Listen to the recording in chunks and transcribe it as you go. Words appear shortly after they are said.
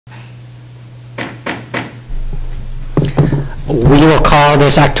We will call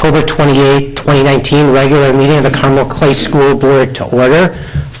this October 28th, 2019 regular meeting of the Carmel Clay School Board to order.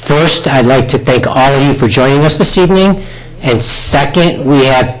 First, I'd like to thank all of you for joining us this evening. And second, we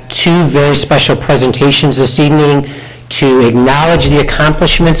have two very special presentations this evening to acknowledge the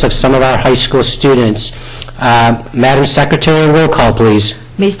accomplishments of some of our high school students. Madam Secretary, roll call, please.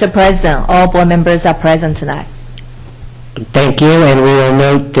 Mr. President, all board members are present tonight. Thank you, and we will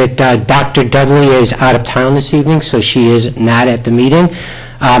note that Dr. Dudley is out of town this evening, so she is not at the meeting.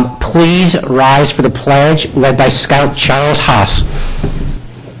 Please rise for the pledge led by Scout Charles Haas.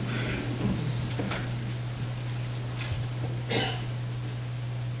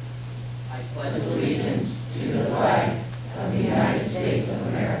 I pledge allegiance to the flag of the United States of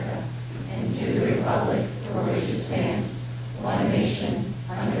America and to the republic for which it stands, one nation,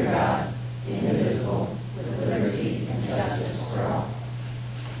 under God, indivisible, with liberty and justice for all.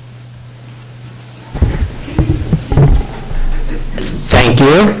 Thank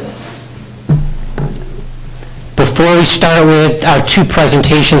you. Before we start with our two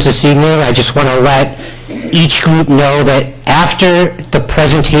presentations this evening, I just want to let each group know that after the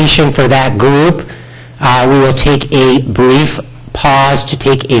presentation for that group, we will take a brief pause to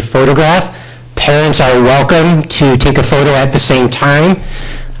take a photograph. Parents are welcome to take a photo at the same time.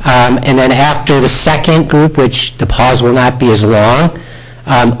 And then after the second group, which the pause will not be as long,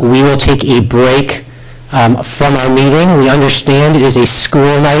 we will take a break from our meeting. We understand it is a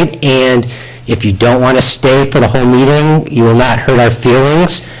school night, and if you don't want to stay for the whole meeting, you will not hurt our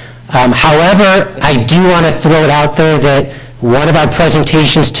feelings. However, I do want to throw it out there that one of our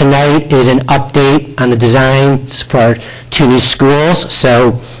presentations tonight is an update on the designs for our two new schools.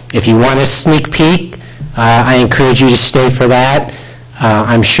 So if you want a sneak peek, I encourage you to stay for that.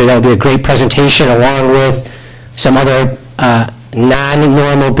 I'm sure that will be a great presentation along with some other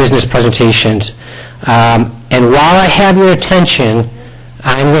non-normal business presentations. And while I have your attention,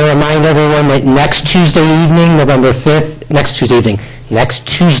 I'm going to remind everyone that next Tuesday, November 5th,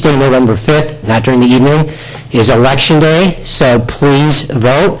 not during the evening, is Election Day, so please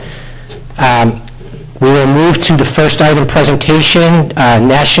vote. We will move to the first item presentation,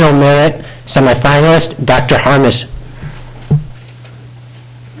 National Merit semifinalist, Dr. Harmis.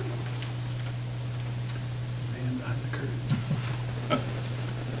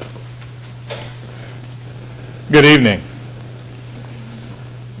 Good evening.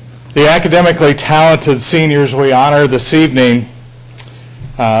 The academically talented seniors we honor this evening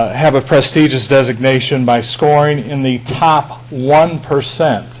have a prestigious designation by scoring in the top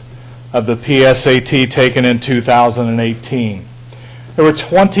 1% of the PSAT taken in 2018. There were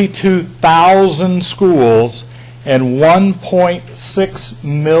 22,000 schools and 1.6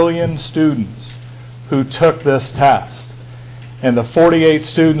 million students who took this test. And the 48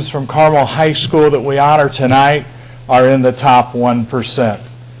 students from Carmel High School that we honor tonight are in the top 1%.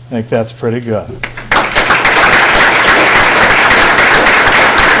 I think that's pretty good.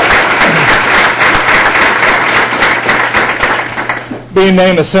 Being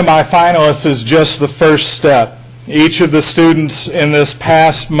named a semifinalist is just the first step. Each of the students in this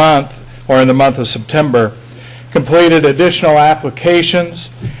past month, or in the month of September, completed additional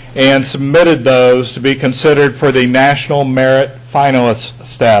applications and submitted those to be considered for the National Merit Finalist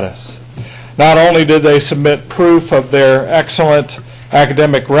status. Not only did they submit proof of their excellent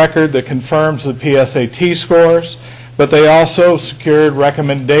academic record that confirms the PSAT scores, but they also secured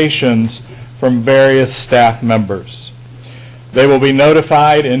recommendations from various staff members. They will be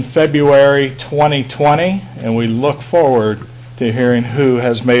notified in February 2020, and we look forward to hearing who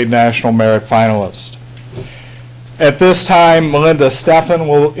has made National Merit Finalist. At this time, Melinda Steffen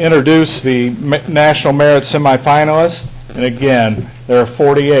will introduce the National Merit semifinalists. And again, there are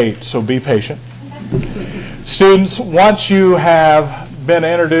 48, so be patient. Students, once you have been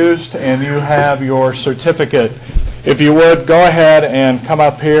introduced and you have your certificate, if you would, go ahead and come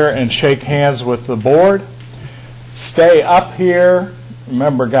up here and shake hands with the board. Stay up here.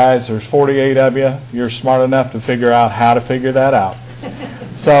 Remember, guys, there's 48 of you. You're smart enough to figure out how to figure that out.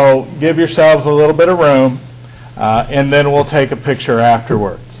 So give yourselves a little bit of room. And then we'll take a picture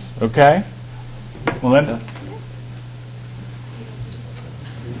afterwards. Okay? Melinda?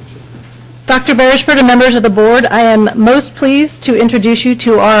 Dr. Beresford and members of the board, I am most pleased to introduce you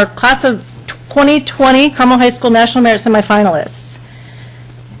to our class of 2020 Carmel High School National Merit semifinalists.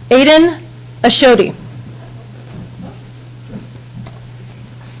 Aiden Ashodi.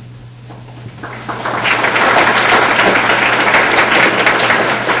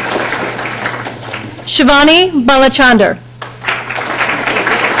 Shivani Balachandar.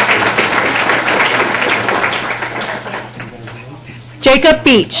 Jacob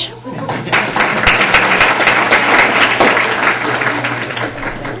Beach.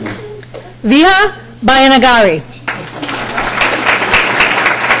 Viha Bayanagari.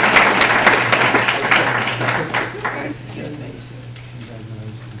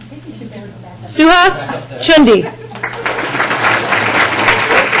 Suhas Chundi.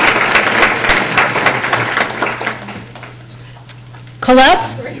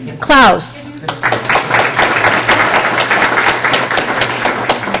 Colette Klaus.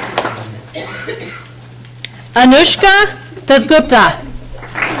 Anushka Dasgupta.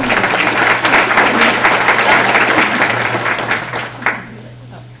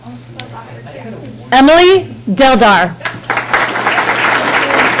 Emily Deldar.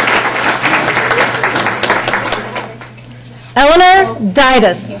 Eleanor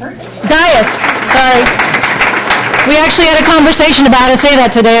Dias, sorry. We actually had a conversation about how to say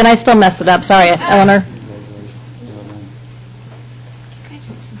that today, and I still messed it up. Sorry, Eleanor.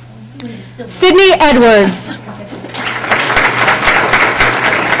 Sydney Edwards.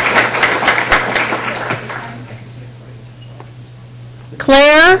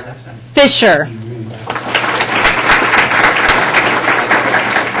 Claire Fisher.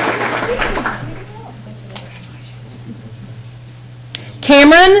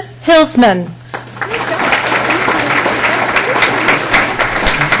 Cameron Hilsman.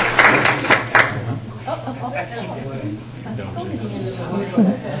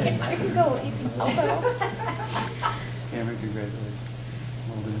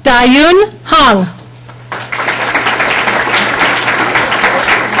 Dayun Hong.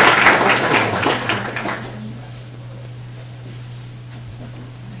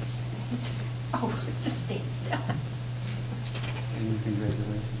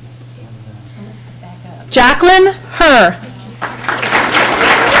 Jacqueline Herr.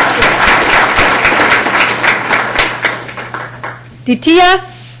 Ditia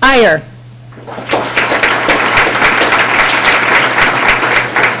Iyer.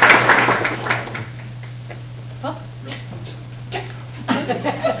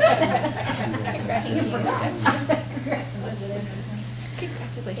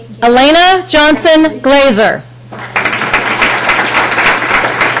 Elena Johnson Glazer.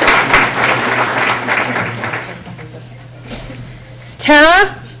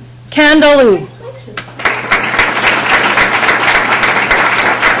 Tara Kandalu.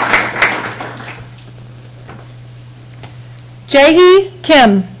 Jaehee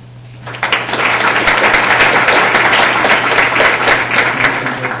Kim.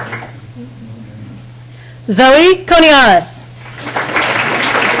 Zoe Koniaris.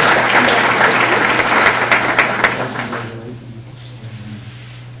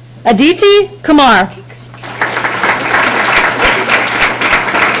 Aditi Kumar.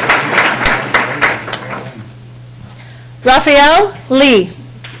 Raphael Lee.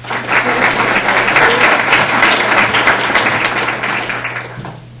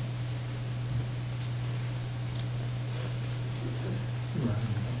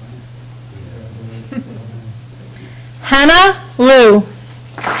 Hannah Liu.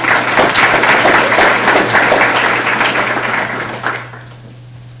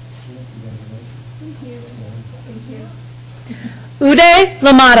 Uday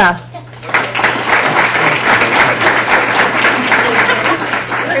Lamada.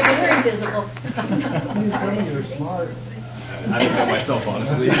 They're invisible. I don't know myself,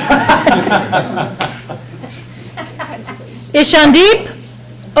 honestly. Ishandeep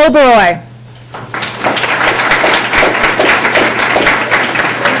Oberoi.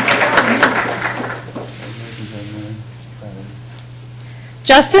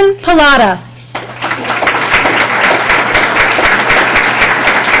 Justin Pallotta.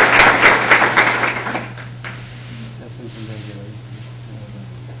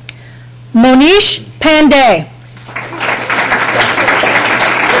 Monish Pandey.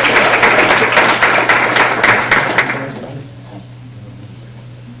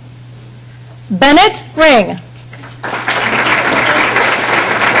 Bennett Ring.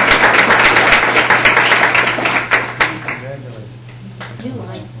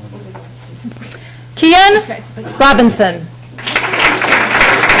 Kian Robinson.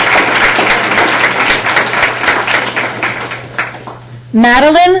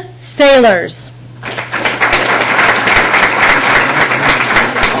 Madeline Sailors.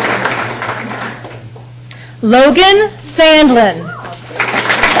 Logan Sandlin.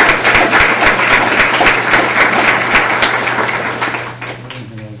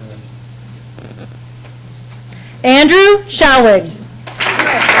 Andrew Shawig.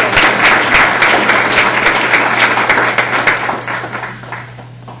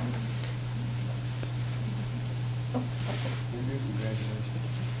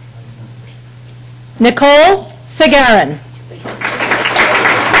 Nicole Sagarin.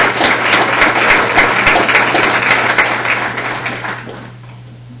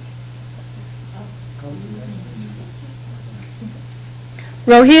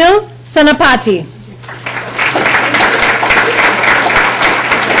 Rohil Senapati.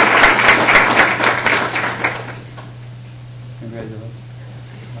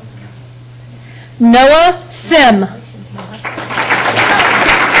 Noah Sim.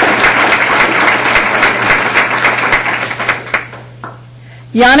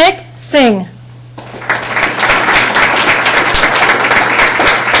 Yannick Singh.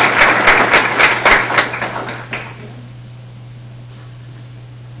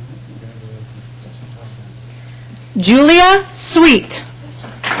 Julia Sweet.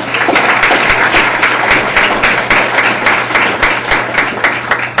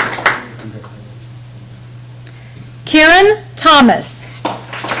 Kieran Thomas.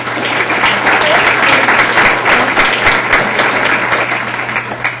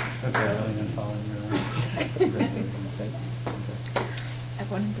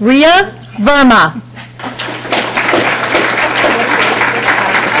 Ria Verma.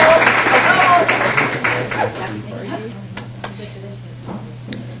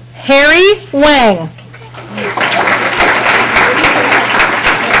 Harry Wang.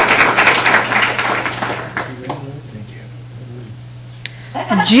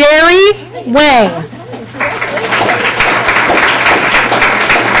 Jerry Wang.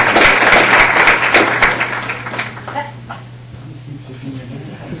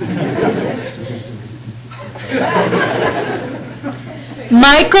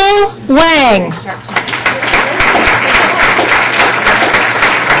 Michael Wang.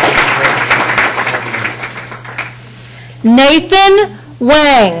 Nathan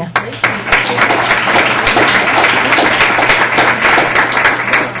Wang.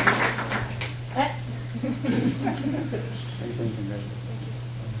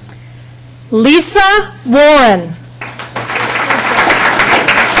 Lisa Warren.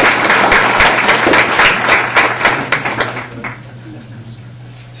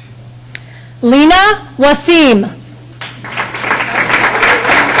 Lena Wasim.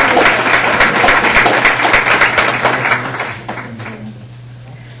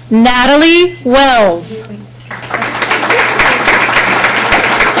 Natalie Wells.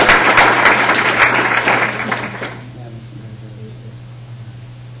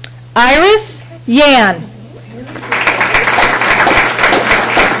 Iris Yan.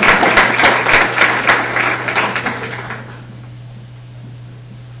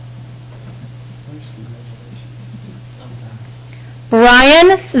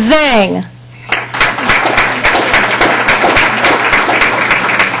 Brian Zhang.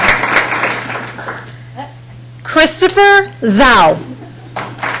 Christopher Zhao.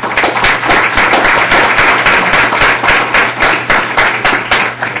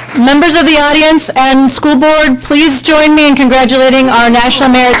 Members of the audience and school board, please join me in congratulating our National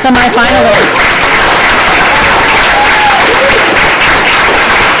Merit semifinalists.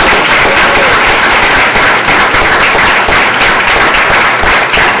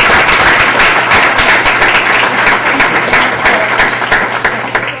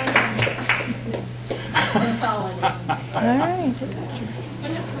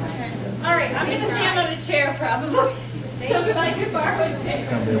 All right, I'm going to stand on a chair probably. So if I could borrow a chair. It's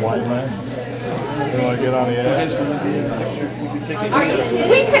going to be white lines. You want to get on the edge?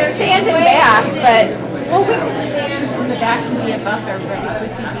 We could stand in back, but well, we could stand in the back and be above everybody.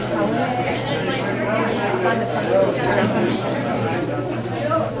 We can be on the front row.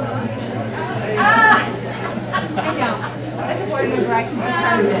 I know. As a board member, I can be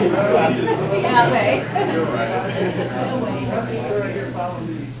part of it. That way.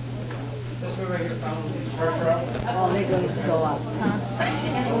 Oh, they're going to go up.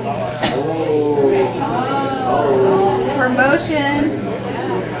 Promotion.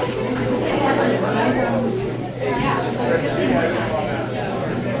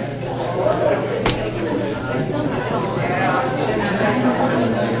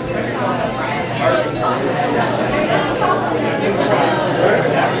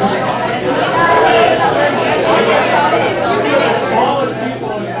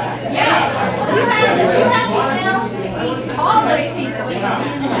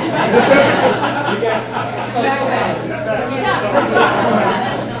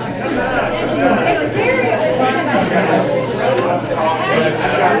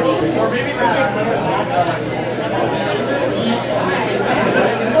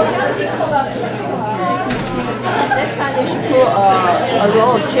 Next time they should put a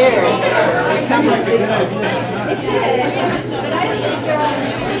row of chairs. Some stick.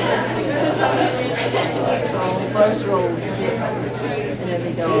 So first row is stick, and then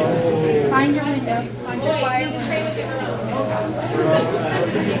they go. Find your window. Find your quiet window.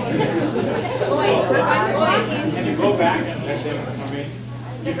 Can you go back and let them come in?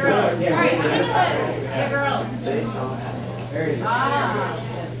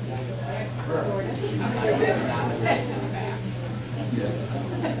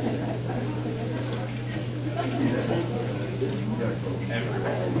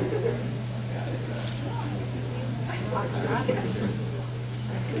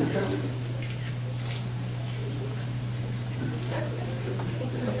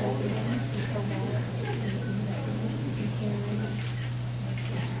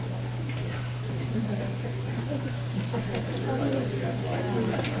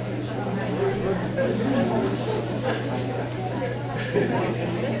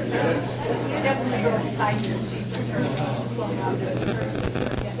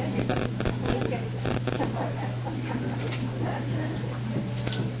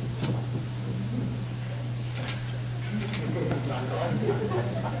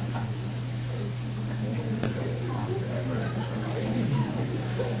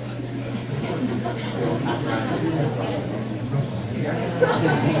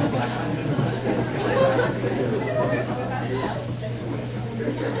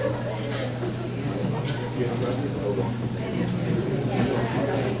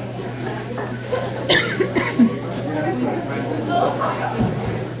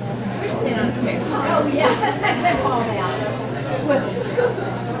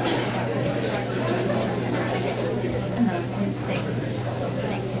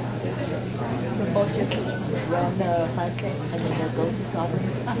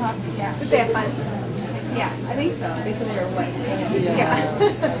 Yeah. Did they have fun? Yeah, I think so. They said they were wet.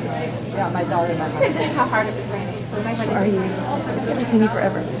 Yeah, my daughter and my mom. How hard it was raining. So my Are you? I haven't seen you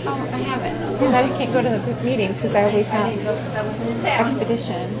forever. Oh, I haven't. Because I can't go to the meetings because I always have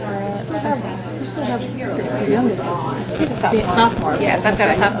expedition or something. You still have your youngest is He's a sophomore. sophomore. Yes, I've got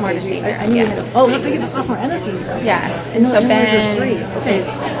a sophomore to senior. I knew you had Yes. oh, don't you have a sophomore and a senior? Yes, and No, so yours is Ben three. Okay.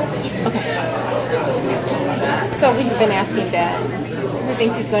 is. Okay. So we've been asking Ben. He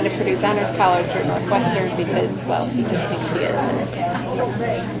thinks he's going to Purdue's Honors College or Northwestern because, well, he just thinks he is. And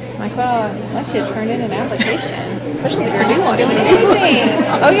I'm like, well, unless you turn in an application. Especially the Purdue one. It's amazing.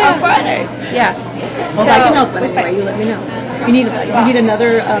 Oh, yeah. Friday. Yeah. Well, if I can help anyway, you let me know. You need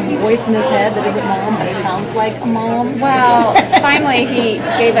another voice in his head that isn't mom, but sounds like a mom. Well, finally he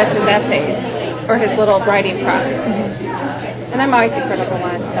gave us his essays, or his little writing prompts. And I'm always a critical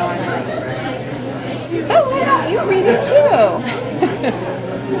one, so I'm like, oh, why don't you read it too?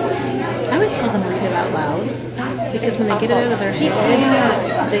 I always tell them to read it out loud because when they get it out of their head,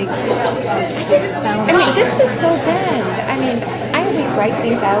 they just sound. I mean, this is so bad. I mean, I always write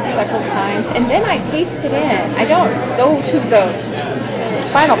things out several times, and then I paste it in. I don't go to the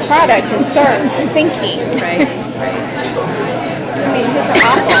final product and start thinking. Right. I mean, these are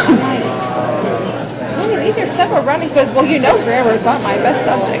awful. I'm like, I mean, these are several running. He goes, well, you know, grammar is not my best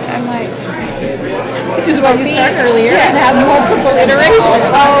subject. I'm like, which is why you start earlier and have multiple iterations.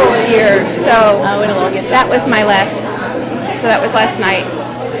 Oh dear. So It'll all get that was my last. So that was last night.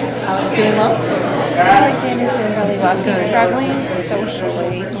 Alex doing well. Alexander's doing really well. He's struggling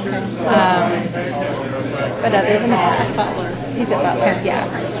socially. But other than that, he's a butler.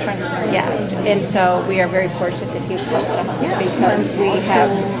 Yes. Yes. And so we are very fortunate that he's close to home because we have,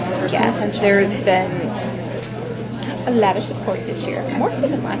 yes, there's been a lot of support this year, more so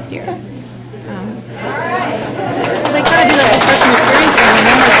than last year. Well, they kind of do that with freshman experience thing, and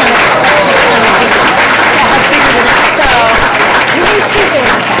then they kind of So, and he's doing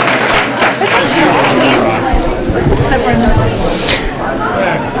okay. But that's not except for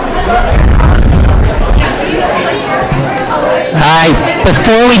All right,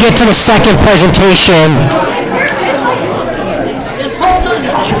 before we get to the second presentation,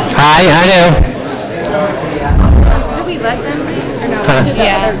 I know. Do we let them? Or no?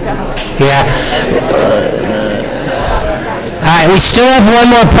 Yeah. All right, we still have one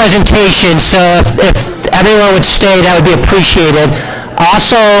more presentation, so if everyone would stay, that would be appreciated.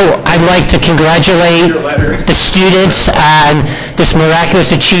 Also, I'd like to congratulate the students on this miraculous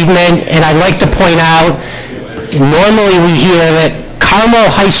achievement, and I'd like to point out, normally we hear that Carmel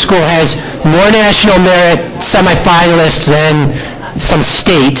High School has more national merit semifinalists than some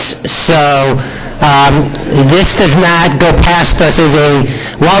states, so this does not go past us as a,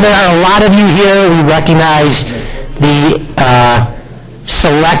 while there are a lot of you here, we recognize the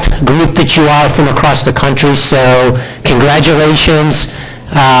select group that you are from across the country, so congratulations,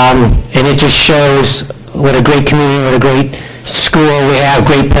 and it just shows what a great community, what a great school we have,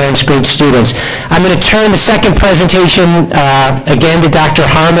 great parents, great students. I'm going to turn the second presentation again to Dr.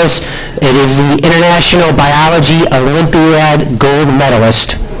 Harmus. It is the International Biology Olympiad gold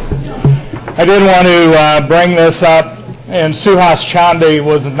medalist. I did want to bring this up and Suhas Chandi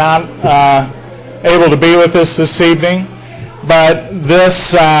was not able to be with us this evening, but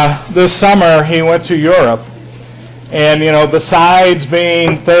this summer he went to Europe. And, you know, besides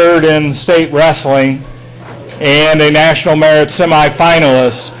being third in state wrestling and a National Merit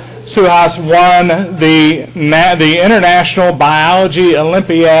semifinalist, Suhas won the International Biology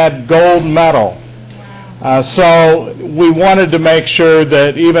Olympiad gold medal. So we wanted to make sure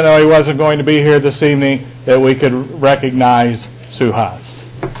that even though he wasn't going to be here this evening, that we could recognize Suhas.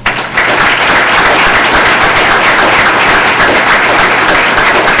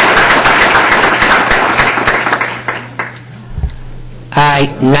 All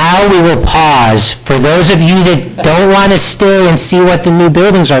right, now we will pause. For those of you that don't want to stay and see what the new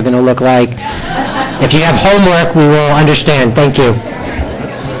buildings are going to look like, if you have homework, we will understand. Thank you.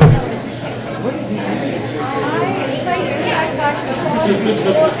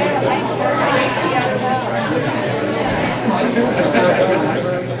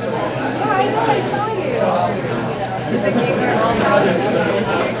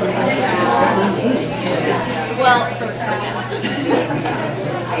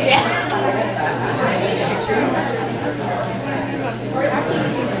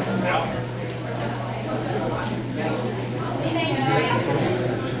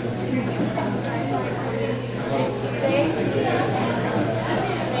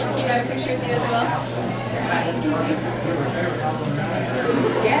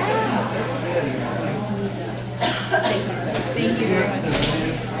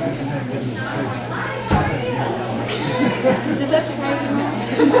 Does that surprise you?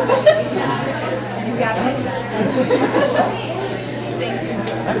 You got it. Thank you.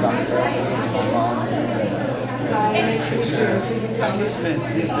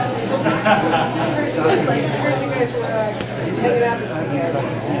 It's like you guys were hanging out this weekend.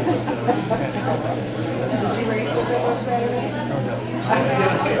 Did you race with them on Saturday?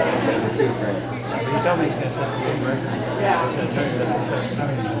 You tell me he's going to set the game record. Yeah.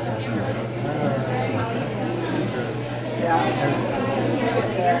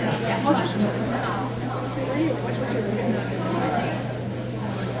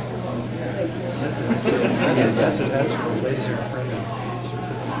 That's a laser printed.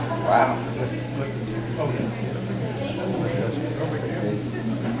 Wow.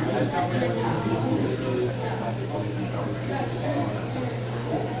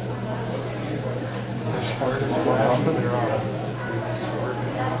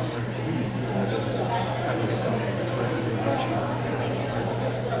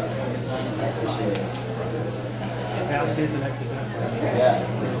 I'll see you at the next event. Yeah.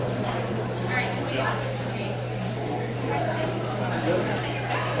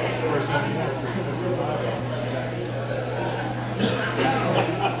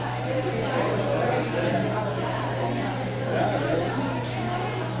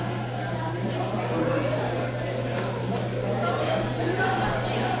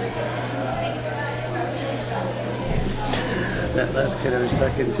 That last kid I was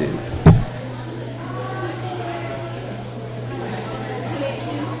talking to.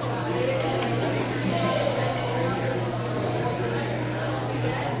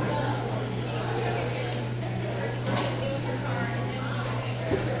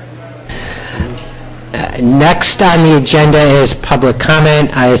 Next on the agenda is public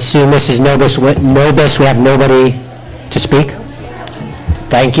comment. I assume Mrs. Nobis, we have nobody to speak?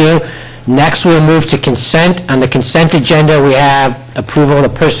 Thank you. Next, we'll move to consent. On the consent agenda, we have approval of the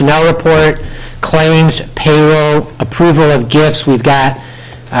personnel report, claims, payroll, approval of gifts. We've got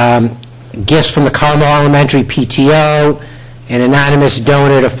gifts from the Carmel Elementary PTO, an anonymous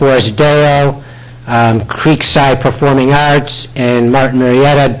donor to Forest Dale, Creekside Performing Arts, and Martin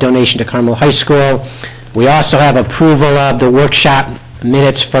Marietta, donation to Carmel High School. We also have approval of the workshop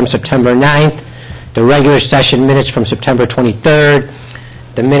minutes from September 9th, the regular session minutes from September 23rd,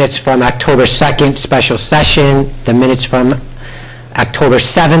 the minutes from October 2nd, special session, the minutes from October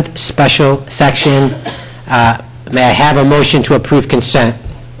 7th, special session. May I have a motion to approve consent?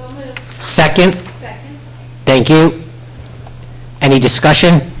 Second? Second. Thank you. Any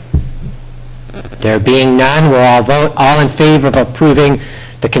discussion? There being none, we'll all vote. All in favor of approving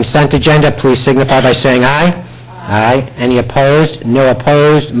the consent agenda, please signify by saying aye. Aye. Any opposed? No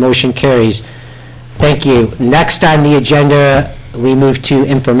opposed. Motion carries. Thank you. Next on the agenda, we move to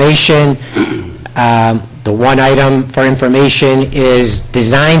information. The one item for information is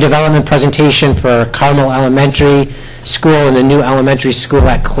design development presentation for Carmel Elementary School and the new elementary school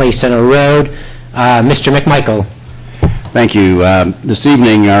at Clay Center Road. Mr. McMichael. Thank you. This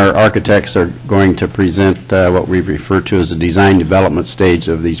evening, our architects are going to present what we refer to as the design development stage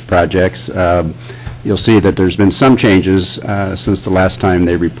of these projects. you'll see that there's been some changes since the last time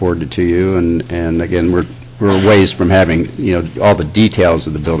they reported to you, and again, we're a ways from having, all the details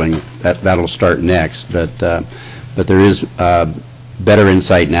of the building. That'll start next, but there is better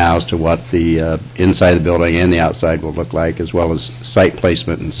insight now as to what the inside of the building and the outside will look like, as well as site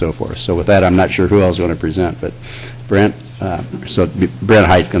placement and so forth. So with that, I'm not sure who else is going to present, but Brent, Brent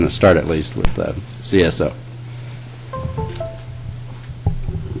Height's going to start at least with CSO.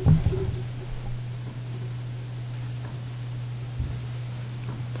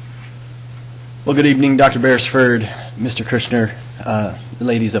 Well, good evening, Dr. Beresford, Mr. Kirshner,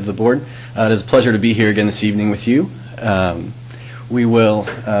 ladies of the board. It is a pleasure to be here again this evening with you. We will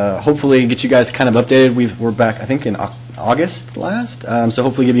hopefully get you guys kind of updated. We're back, I think, in August last, so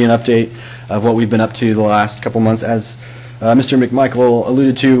hopefully give you an update of what we've been up to the last couple months. As Mr. McMichael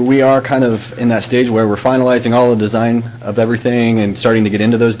alluded to, we are kind of in that stage where we're finalizing all the design of everything and starting to get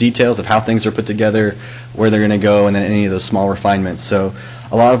into those details of how things are put together, where they're going to go, and then any of those small refinements. So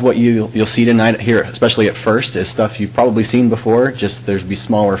a lot of what you'll see tonight here, especially at first, is stuff you've probably seen before, just there'll be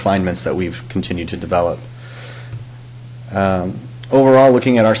small refinements that we've continued to develop. Overall,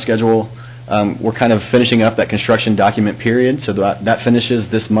 looking at our schedule, we're kind of finishing up that construction document period, so that finishes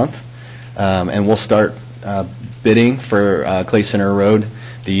this month, and we'll start bidding for Clay Center Road.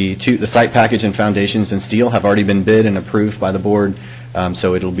 The site package and foundations and steel have already been bid and approved by the board,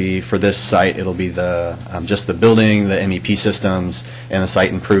 so it'll be, for this site, it'll be the just the building, the MEP systems, and the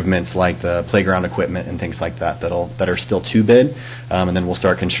site improvements like the playground equipment and things like that that are still to bid, and then we'll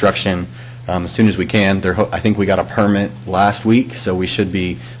start construction as soon as we can. I think we got a permit last week, so we should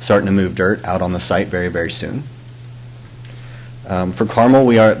be starting to move dirt out on the site very, very soon. For Carmel,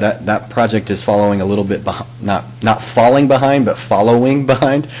 that project is following a little bit not falling behind, but following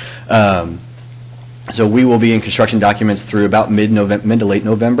behind. So we will be in construction documents through about mid to late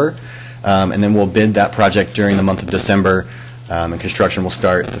November, and then we'll bid that project during the month of December, and construction will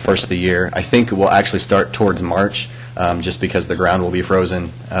start the first of the year. I think it will actually start towards March, just because the ground will be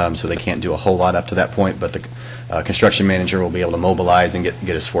frozen, so they can't do a whole lot up to that point, but the construction manager will be able to mobilize and get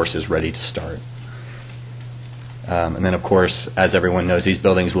his forces ready to start. And then, of course, as everyone knows, these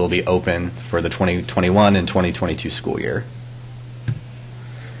buildings will be open for the 2021 and 2022 school year.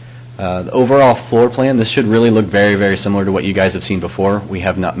 The overall floor plan, this should really look very, very similar to what you guys have seen before. We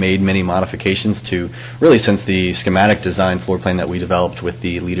have not made many modifications to, really since the schematic design floor plan that we developed with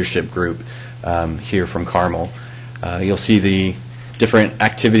the leadership group here from Carmel. You'll see the different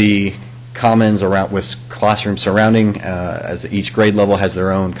activity commons around with classrooms surrounding, as each grade level has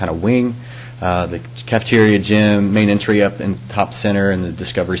their own kind of wing. The cafeteria, gym, main entry up in top center, and the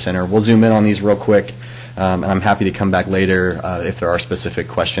Discovery Center. We'll zoom in on these real quick, and I'm happy to come back later if there are specific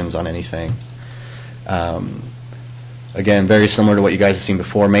questions on anything. Again, very similar to what you guys have seen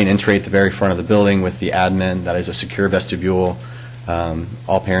before. Main entry at the very front of the building with the admin. That is a secure vestibule.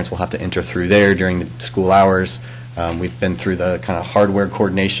 All parents will have to enter through there during the school hours. We've been through the kind of hardware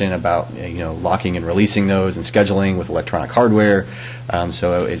coordination about locking and releasing those and scheduling with electronic hardware.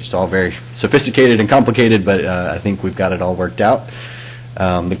 So it's all very sophisticated and complicated, but I think we've got it all worked out.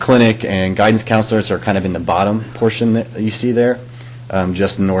 The clinic and guidance counselors are kind of in the bottom portion that you see there,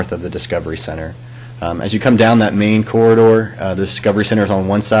 just north of the Discovery Center. As you come down that main corridor, the Discovery Center is on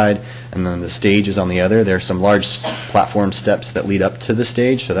one side, and then the stage is on the other. There are some large platform steps that lead up to the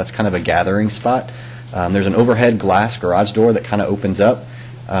stage, so that's kind of a gathering spot. There's an overhead glass garage door that kind of opens up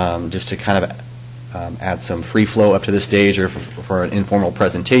just to kind of add some free flow up to the stage, or for an informal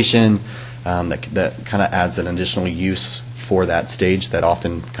presentation that kind of adds an additional use for that stage that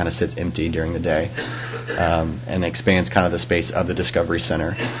often kind of sits empty during the day, and expands kind of the space of the Discovery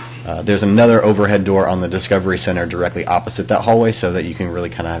Center. There's another overhead door on the Discovery Center directly opposite that hallway, so that you can really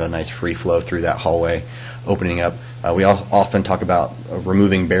kind of have a nice free flow through that hallway opening up. We often talk about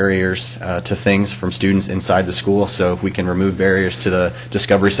removing barriers to things from students inside the school, so if we can remove barriers to the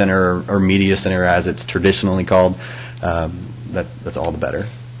Discovery Center or Media Center as it's traditionally called, that's all the better.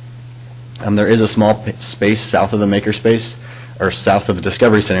 There is a small space south of the makerspace, or south of the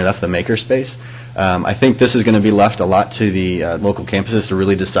Discovery Center. That's the makerspace. I think this is going to be left a lot to the local campuses to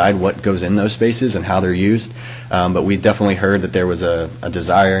really decide what goes in those spaces and how they're used. But we definitely heard that there was a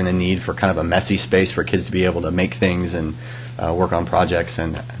desire and a need for kind of a messy space for kids to be able to make things and work on projects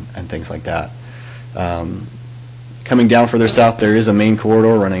and things like that. Coming down further south, there is a main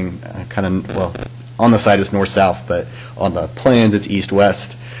corridor running kind of, well, on the side it's north-south, but on the plans it's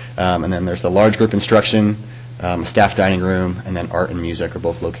east-west. And then there's the large group instruction, staff dining room, and then art and music are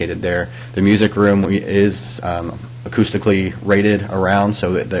both located there. The music room is acoustically rated around,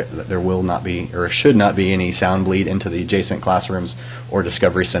 so there will not be, or should not be, any sound bleed into the adjacent classrooms or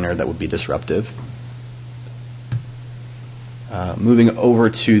Discovery Center that would be disruptive. Moving over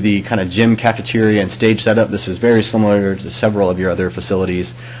to the kind of gym, cafeteria, and stage setup, this is very similar to several of your other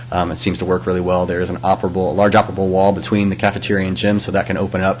facilities. It seems to work really well. There is a large operable wall between the cafeteria and gym, so that can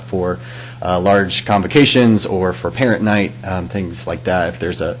open up for large convocations or for parent night, things like that, if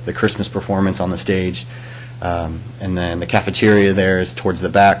there's the Christmas performance on the stage. And then the cafeteria there is towards the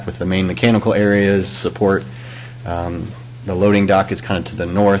back with the main mechanical areas, support. The loading dock is kind of to the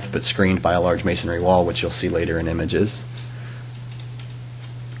north, but screened by a large masonry wall, which you'll see later in images.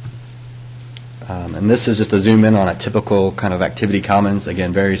 And this is just a zoom in on a typical kind of activity commons.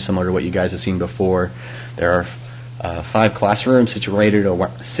 Again, very similar to what you guys have seen before. There are 5 classrooms situated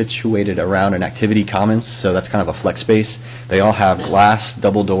around an activity commons, so that's kind of a flex space. They all have glass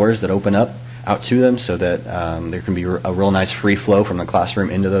double doors that open up out to them so that there can be a real nice free flow from the classroom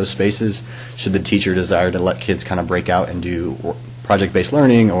into those spaces should the teacher desire to let kids kind of break out and do project-based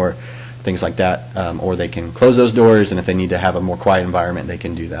learning or things like that, or they can close those doors, and if they need to have a more quiet environment, they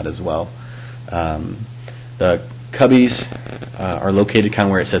can do that as well. The cubbies are located kind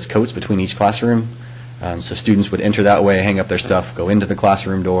of where it says coats between each classroom, so students would enter that way, hang up their stuff, go into the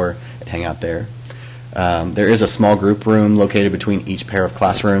classroom door, and hang out there. There is a small group room located between each pair of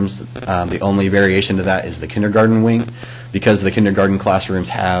classrooms. The only variation to that is the kindergarten wing. Because the kindergarten classrooms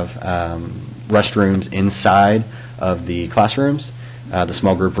have restrooms inside of the classrooms, the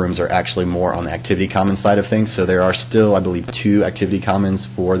small group rooms are actually more on the activity commons side of things. So there are still, I believe, 2 activity commons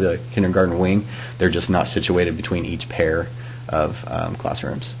for the kindergarten wing. They're just not situated between each pair of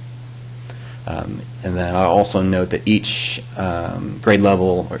classrooms. And then I'll also note that each grade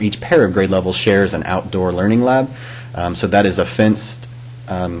level or each pair of grade levels shares an outdoor learning lab. So that is a fenced,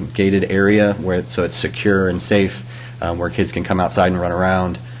 gated area so it's secure and safe, where kids can come outside and run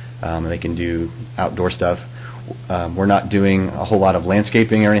around. And they can do outdoor stuff. We're not doing a whole lot of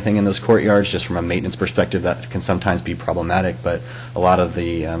landscaping or anything in those courtyards. Just from a maintenance perspective, that can sometimes be problematic. But a lot of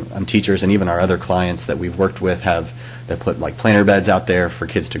the teachers and even our other clients that we've worked with they put like planter beds out there for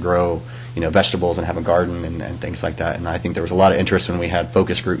kids to grow, vegetables and have a garden and things like that. And I think there was a lot of interest when we had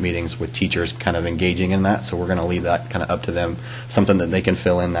focus group meetings with teachers kind of engaging in that. So we're going to leave that kind of up to them, something that they can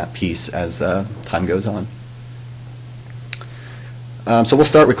fill in that piece as time goes on. So we'll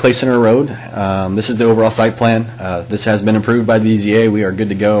start with Clay Center Road. This is the overall site plan. This has been approved by the BZA. We are good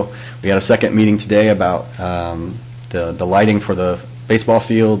to go. We had a second meeting today about the lighting for the baseball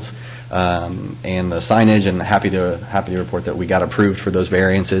fields and the signage, and happy to report that we got approved for those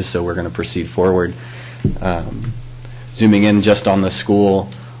variances, so we're going to proceed forward. Zooming in just on the school,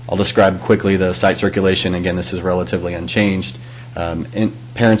 I'll describe quickly the site circulation. Again, this is relatively unchanged.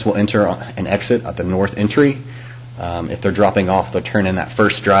 Parents will enter and exit at the north entry. If they're dropping off, they'll turn in that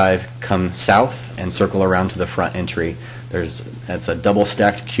first drive, come south, and circle around to the front entry. That's a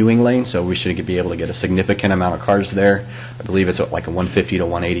double-stacked queuing lane, so we should be able to get a significant amount of cars there. I believe it's like a 150 to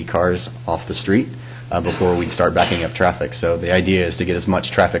 180 cars off the street before we start backing up traffic. So the idea is to get as much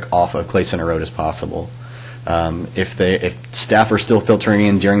traffic off of Clay Center Road as possible. If staff are still filtering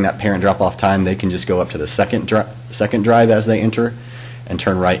in during that parent drop-off time, they can just go up to the second drive as they enter and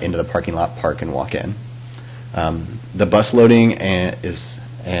turn right into the parking lot, park, and walk in. The bus loading and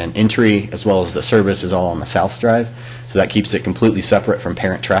entry, as well as the service, is all on the south drive, so that keeps it completely separate from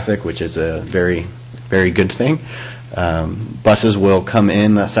parent traffic, which is a very, very good thing. Buses will come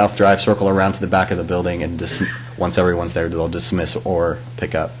in the south drive, circle around to the back of the building, and once everyone's there, they'll dismiss or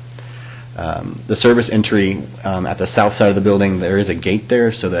pick up. The service entry at the south side of the building, there is a gate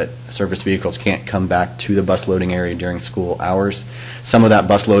there so that service vehicles can't come back to the bus loading area during school hours. Some of that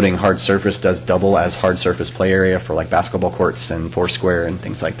bus loading hard surface does double as hard surface play area for like basketball courts and Foursquare and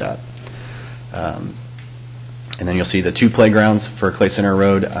things like that. And then you'll see the 2 playgrounds for Clay Center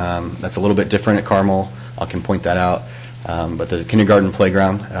Road. That's a little bit different at Carmel. I can point that out. But the kindergarten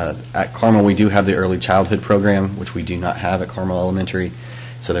playground, at Carmel we do have the early childhood program, which we do not have at Carmel Elementary.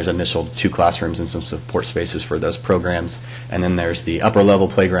 So there's initial 2 classrooms and some support spaces for those programs. And then there's the upper level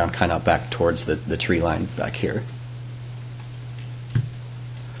playground kind of back towards the tree line back here.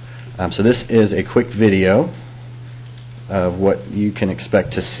 So this is a quick video of what you can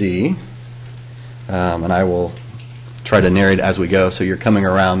expect to see. And I will try to narrate as we go. So you're coming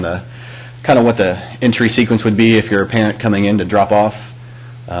around kind of what the entry sequence would be if you're a parent coming in to drop off.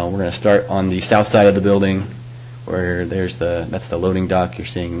 We're going to start on the south side of the building, where that's the loading dock you're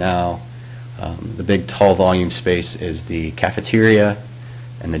seeing now. The big tall volume space is the cafeteria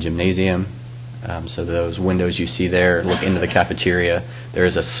and the gymnasium. So those windows you see there look into the cafeteria. There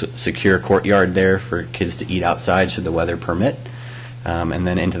is a secure courtyard there for kids to eat outside should the weather permit, and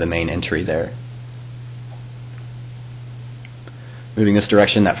then into the main entry there. Moving this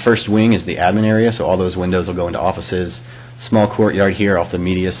direction, that first wing is the admin area, so all those windows will go into offices. Small courtyard here off the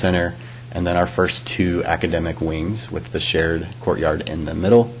media center, and then our first two academic wings with the shared courtyard in the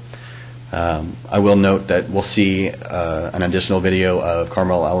middle. I will note that we'll see an additional video of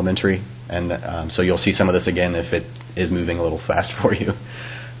Carmel Elementary, and so you'll see some of this again if it is moving a little fast for you.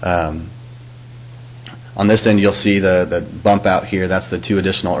 On this end, you'll see the bump out here. That's the two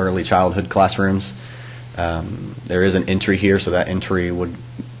additional early childhood classrooms. There is an entry here, so that entry would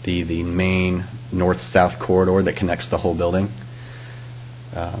be the main north-south corridor that connects the whole building.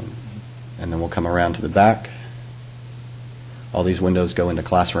 And then we'll come around to the back. All these windows go into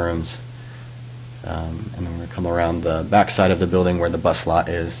classrooms. And then we're going to come around the back side of the building where the bus lot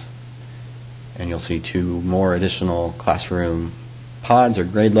is. And you'll see two more additional classroom pods or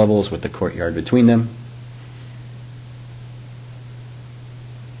grade levels with the courtyard between them.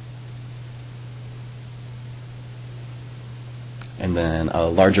 And then a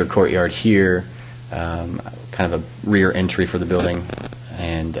larger courtyard here, kind of a rear entry for the building.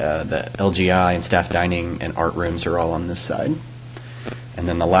 And the LGI and staff dining and art rooms are all on this side. And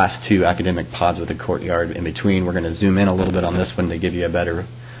then the last two academic pods with a courtyard in between. We're going to zoom in a little bit on this one to give you a better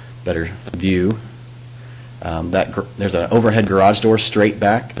view. There's an overhead garage door straight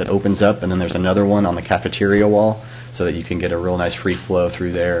back that opens up, and then there's another one on the cafeteria wall so that you can get a real nice free flow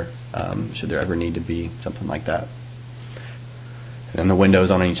through there should there ever need to be something like that. And the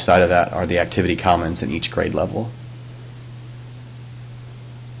windows on each side of that are the activity commons in each grade level.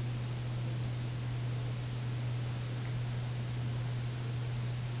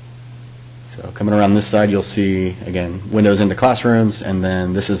 So coming around this side, you'll see, again, windows into classrooms, and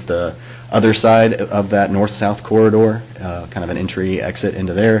then this is the other side of that north-south corridor, kind of an entry-exit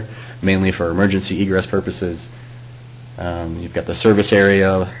into there, mainly for emergency egress purposes. You've got the service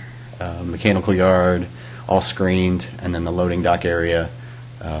area, mechanical yard, all screened, and then the loading dock area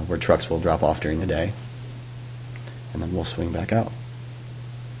where trucks will drop off during the day. And then we'll swing back out.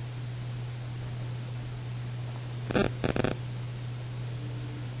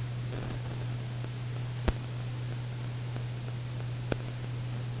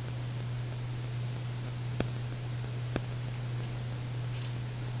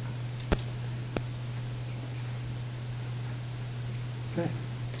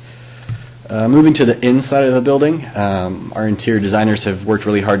 Moving to the inside of the building, our interior designers have worked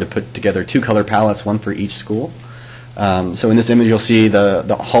really hard to put together two color palettes, one for each school. So in this image you'll see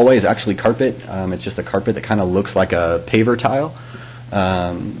the hallway is actually carpet. It's just a carpet that kind of looks like a paver tile.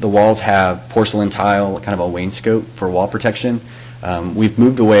 The walls have porcelain tile, kind of a wainscot for wall protection. We've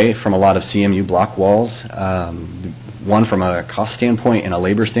moved away from a lot of CMU block walls. One from a cost standpoint and a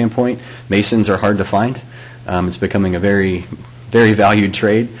labor standpoint. Masons are hard to find. It's becoming a very, very valued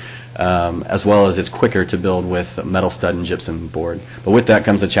trade. As well as it's quicker to build with metal stud and gypsum board. But with that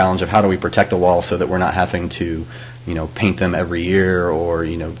comes the challenge of how do we protect the walls so that we're not having to, paint them every year or,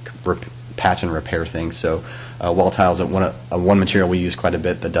 patch and repair things. So wall tiles are one material we use quite a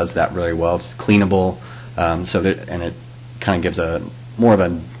bit that does that really well. It's cleanable, and it kind of gives a more of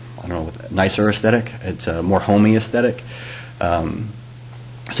a, nicer aesthetic. It's a more homey aesthetic.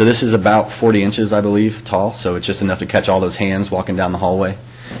 So this is about 40 inches, I believe, tall. So it's just enough to catch all those hands walking down the hallway.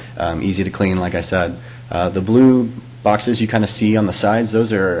 Easy to clean, like I said. The blue boxes you kind of see on the sides,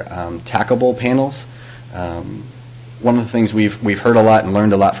 those are tackable panels. One of the things we've heard a lot and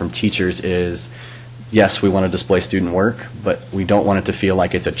learned a lot from teachers is, yes, we want to display student work, but we don't want it to feel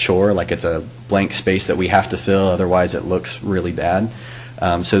like it's a chore, like it's a blank space that we have to fill, otherwise it looks really bad.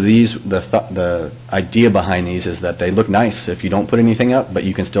 So the idea behind these is that they look nice if you don't put anything up, but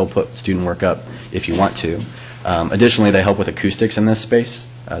you can still put student work up if you want to. Additionally, they help with acoustics in this space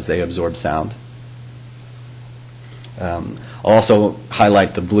as they absorb sound. I'll also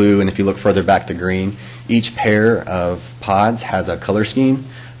highlight the blue, and if you look further back, the green. Each pair of pods has a color scheme.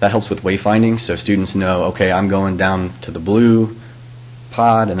 That helps with wayfinding, so students know, okay, I'm going down to the blue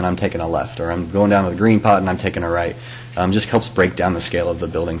pod, and then I'm taking a left, or I'm going down to the green pod, and I'm taking a right. Just helps break down the scale of the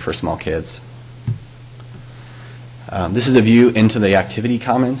building for small kids. This is a view into the activity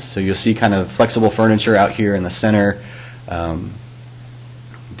commons, so you'll see kind of flexible furniture out here in the center.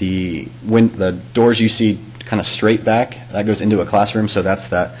 The doors you see kind of straight back, that goes into a classroom, so that's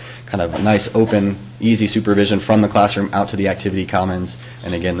that kind of nice open, easy supervision from the classroom out to the activity commons.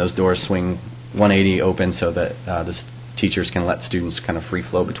 And again, those doors swing 180 open so that the teachers can let students kind of free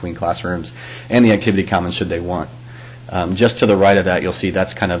flow between classrooms and the activity commons should they want. Just to the right of that, you'll see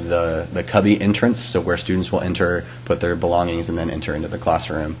that's kind of the cubby entrance, so where students will enter, put their belongings, and then enter into the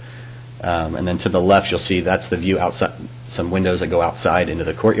classroom. And then to the left, you'll see that's the view outside, some windows that go outside into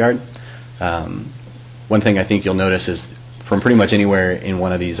the courtyard. One thing I think you'll notice is from pretty much anywhere in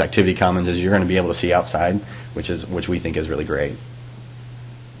one of these activity commons is you're going to be able to see outside, which we think is really great.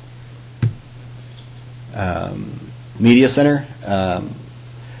 Media Center.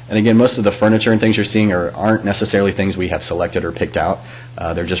 And again, most of the furniture and things you're seeing aren't necessarily things we have selected or picked out.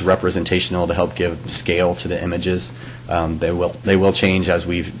 They're just representational to help give scale to the images. They will change as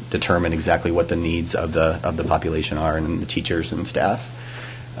we've determined exactly what the needs of the population are and the teachers and staff.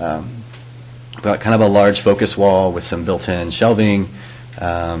 But kind of a large focus wall with some built-in shelving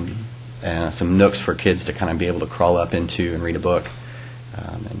and some nooks for kids to kind of be able to crawl up into and read a book,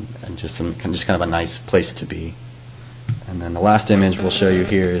 and just kind of a nice place to be. And then the last image we'll show you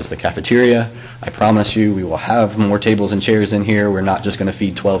here is the cafeteria. I promise you we will have more tables and chairs in here. We're not just going to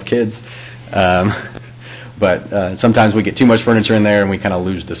feed 12 kids. But sometimes we get too much furniture in there and we kind of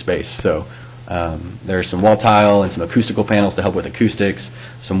lose the space. So there's some wall tile and some acoustical panels to help with acoustics,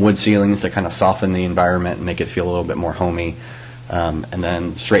 some wood ceilings to kind of soften the environment and make it feel a little bit more homey. And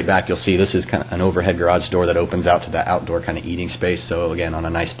then straight back you'll see this is kind of an overhead garage door that opens out to that outdoor kind of eating space. So again, on a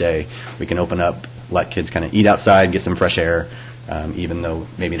nice day, we can open up, let kids kind of eat outside, get some fresh air, even though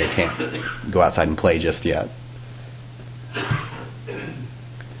maybe they can't go outside and play just yet.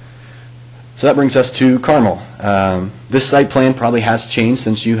 So that brings us to Carmel. This site plan probably has changed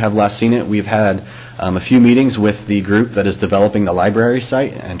since you have last seen it. We've had a few meetings with the group that is developing the library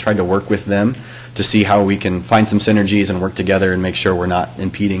site and tried to work with them to see how we can find some synergies and work together and make sure we're not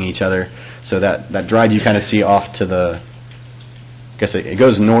impeding each other. So that drive you kind of see off to the, I guess it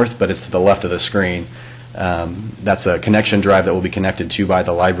goes north, but it's to the left of the screen. That's a connection drive that will be connected to by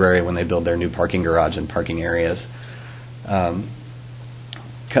the library when they build their new parking garage and parking areas.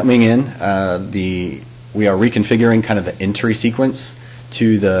 Coming in, we are reconfiguring kind of the entry sequence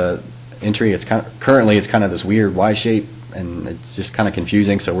to the entry. Currently it's kind of this weird Y shape, and it's just kind of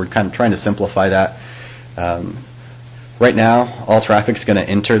confusing, so we're kind of trying to simplify that. Right now, all traffic's going to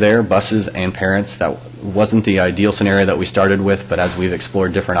enter there, buses and parents. That wasn't the ideal scenario that we started with, but as we've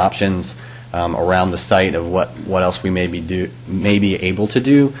explored different options around the site of what else we may be able to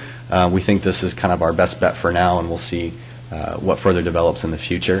do, we think this is kind of our best bet for now, and we'll see what further develops in the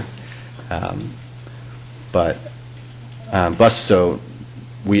future. So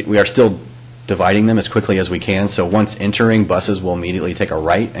we are still dividing them as quickly as we can. So once entering, buses will immediately take a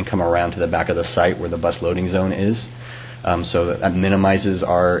right and come around to the back of the site where the bus loading zone is. So that minimizes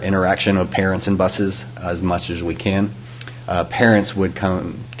our interaction with parents and buses as much as we can. Parents would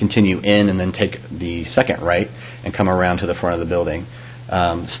continue in and then take the second right and come around to the front of the building.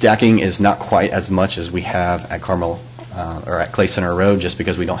 Stacking is not quite as much as we have at Carmel or at Clay Center Road, just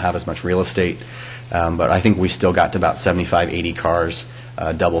because we don't have as much real estate. But I think we still got to about 75, 80 cars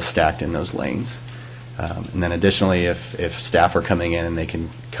double stacked in those lanes. And then additionally, if staff are coming in, and they can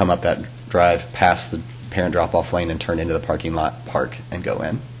come up that drive past the parent drop-off lane and turn into the parking lot, park, and go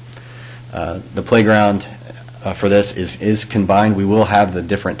in. The playground for this is combined. We will have the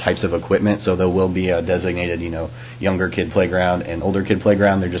different types of equipment, so there will be a designated, younger kid playground and older kid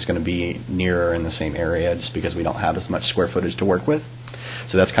playground. They're just going to be nearer in the same area, just because we don't have as much square footage to work with.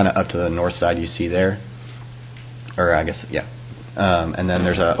 So that's kind of up to the north side you see there, or I guess, yeah. And then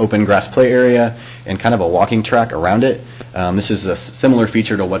there's an open grass play area and kind of a walking track around it. This is a similar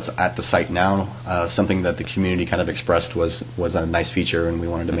feature to what's at the site now, something that the community kind of expressed was a nice feature and we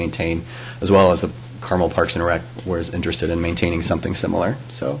wanted to maintain, as well as the Carmel Parks and Rec was interested in maintaining something similar.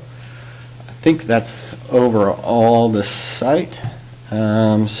 So I think that's overall the site.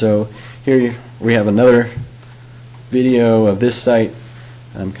 So here we have another video of this site.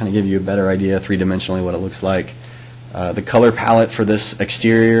 Kind of give you a better idea three-dimensionally what it looks like. The color palette for this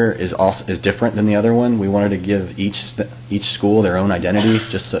exterior is different than the other one. We wanted to give each school their own identities.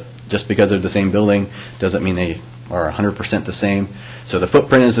 Just because they're the same building doesn't mean they are 100% the same. So the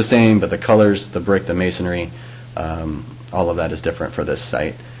footprint is the same, but the colors, the brick, the masonry, all of that is different for this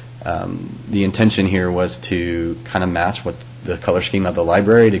site. The intention here was to kind of match what the color scheme of the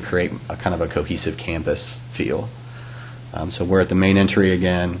library to create a kind of a cohesive campus feel. So we're at the main entry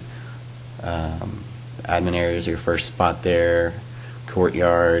again. Admin area is your first spot there,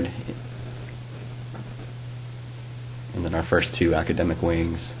 courtyard, and then our first two academic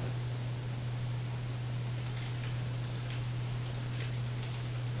wings.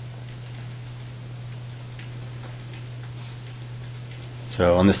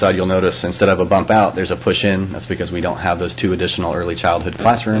 So on this side you'll notice instead of a bump out, there's a push in. That's because we don't have those two additional early childhood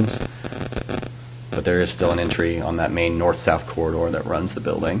classrooms. But there is still an entry on that main north-south corridor that runs the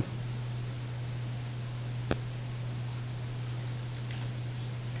building.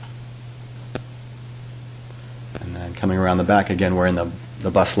 Coming around the back, again, we're in the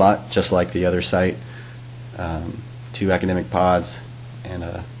bus lot, just like the other site. 2 academic pods, and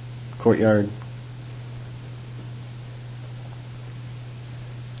a courtyard.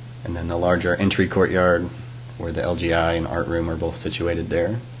 And then the larger entry courtyard where the LGI and art room are both situated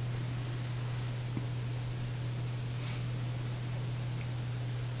there.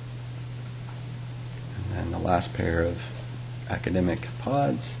 And then the last pair of academic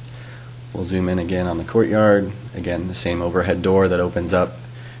pods. We'll zoom in again on the courtyard. Again, the same overhead door that opens up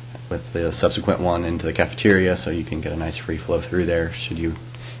with the subsequent one into the cafeteria, so you can get a nice free flow through there should you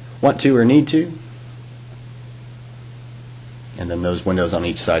want to or need to. And then those windows on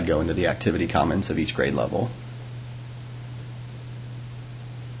each side go into the activity commons of each grade level.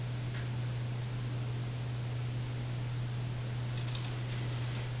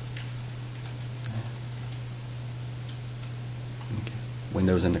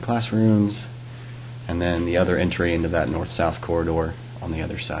 Windows into classrooms, and then the other entry into that north-south corridor on the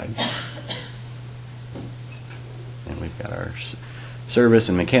other side. And we've got our service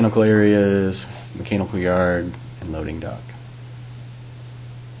and mechanical areas, mechanical yard, and loading dock.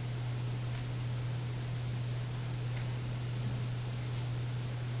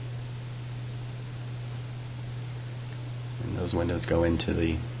 And those windows go into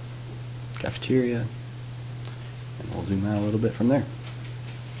the cafeteria, and we'll zoom out a little bit from there.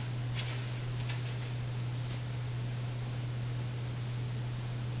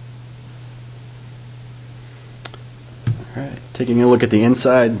 All right, taking a look at the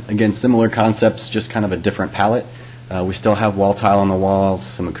inside, again, similar concepts, just kind of a different palette. We still have wall tile on the walls,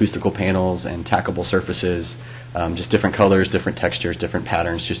 some acoustical panels, and tackable surfaces, just different colors, different textures, different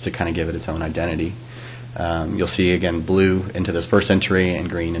patterns, just to kind of give it its own identity. You'll see, again, blue into this first entry and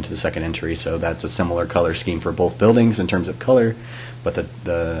green into the second entry, so that's a similar color scheme for both buildings in terms of color, but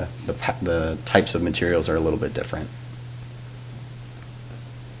the types of materials are a little bit different.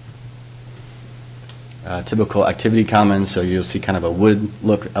 Typical activity commons, so you'll see kind of a wood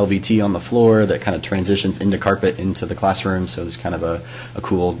look LVT on the floor that kind of transitions into carpet into the classroom, so there's kind of a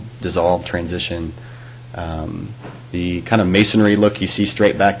cool dissolved transition. The kind of masonry look you see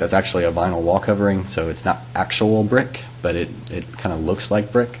straight back, that's actually a vinyl wall covering, so it's not actual brick, but it kind of looks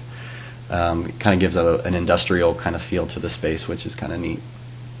like brick. It kind of gives an industrial kind of feel to the space, which is kind of neat.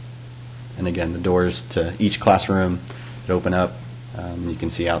 And again, the doors to each classroom that open up, you can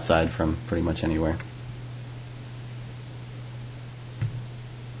see outside from pretty much anywhere.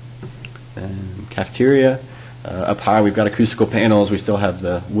 And cafeteria, up high we've got acoustical panels. We still have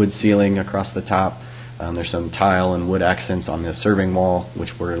the wood ceiling across the top. There's some tile and wood accents on the serving wall,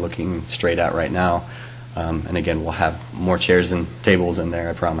 which we're looking straight at right now. And again, we'll have more chairs and tables in there,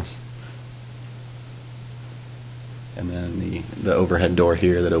 I promise. And then the overhead door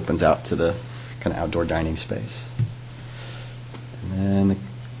here that opens out to the kind of outdoor dining space. And then the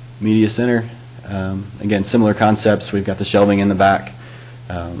media center, again, similar concepts. We've got the shelving in the back.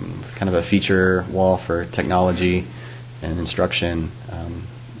 It's kind of a feature wall for technology and instruction,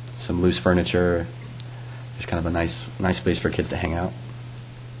 some loose furniture, just kind of a nice space for kids to hang out.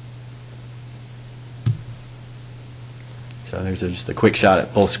 So there's just a quick shot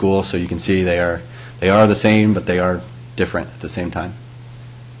at both schools, so you can see they are the same, but they are different at the same time.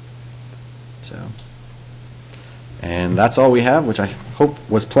 So, and that's all we have, which I hope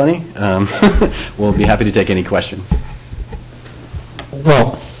was plenty. We'll be happy to take any questions.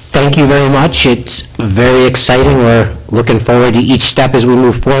 Well, thank you very much. It's very exciting. We're looking forward to each step as we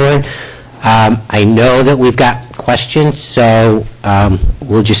move forward. I know that we've got questions, so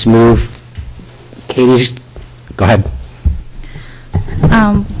we'll just move. Katie, go ahead.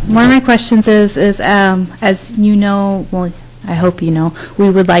 One of my questions is as you know, well, I hope you know, we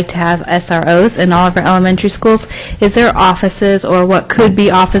would like to have SROs in all of our elementary schools. Is there offices or what could be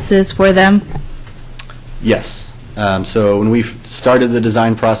offices for them? Yes. So when we started the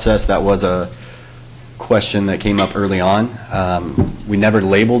design process, that was a question that came up early on. We never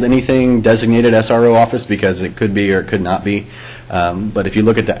labeled anything designated SRO office because it could be or it could not be. But if you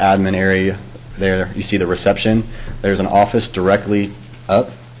look at the admin area there, you see the reception. There's an office directly up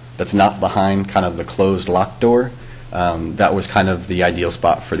that's not behind kind of the closed locked door. That was kind of the ideal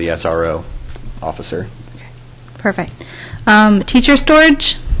spot for the SRO officer. Okay. Perfect. Teacher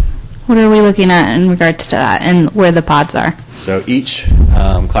storage? What are we looking at in regards to that and where the pods are? So each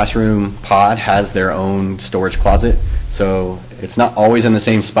classroom pod has their own storage closet. So it's not always in the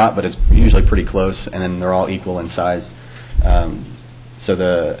same spot, but it's usually pretty close, and then they're all equal in size. So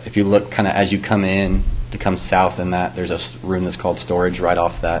if you look kind of as you come in, to come south in that, there's a room that's called storage right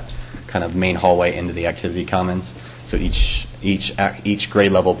off that kind of main hallway into the activity commons. So each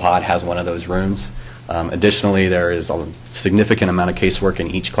grade level pod has one of those rooms. Additionally, there is a significant amount of casework in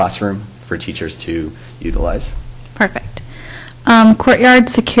each classroom for teachers to utilize. Perfect. Courtyard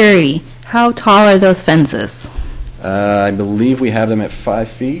security, how tall are those fences? I believe we have them at 5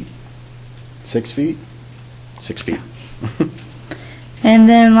 feet, 6 feet, 6 feet. And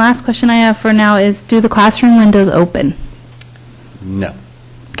then last question I have for now is, do the classroom windows open? No.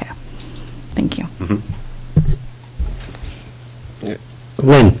 Okay, thank you.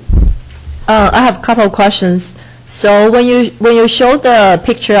 Lynn? I have a couple of questions. So when you show the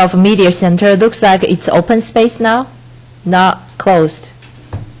picture of media center, it looks like it's open space now, not closed.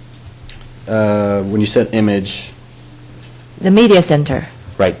 When you said image, The media center,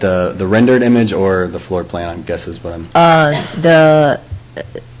 right, the rendered image or the floor plan, I guess is what I'm...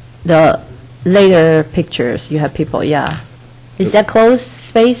 the later pictures, you have people, yeah. Is that closed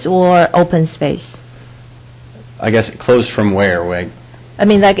space or open space? I guess closed from where? I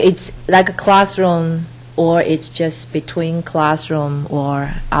mean, like it's like a classroom, or it's just between classroom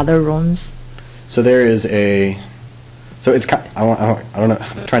or other rooms? So there is a... So it's kind, I don't know,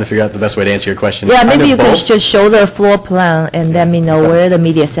 I'm trying to figure out the best way to answer your question. Yeah, Kind maybe of you can both. just show the floor plan and let me know where the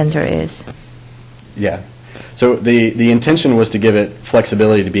media center is. Yeah. So the intention was to give it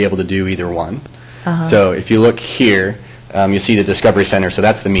flexibility to be able to do either one. So if you look here, you see the Discovery Center, so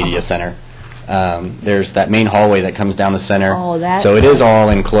that's the media center. There's that main hallway that comes down the center. Oh, that so it is all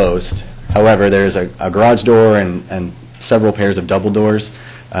enclosed. However, there's a garage door and several pairs of double doors.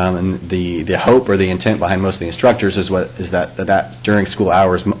 And the hope or the intent behind most of the instructors is that during school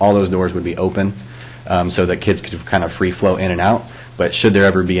hours, all those doors would be open so that kids could kind of free flow in and out. But should there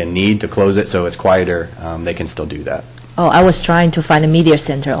ever be a need to close it so it's quieter, they can still do that. Oh, I was trying to find a media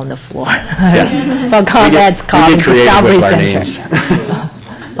center on the floor. Yeah. Forgot that's called We get creative Discovery with our Center.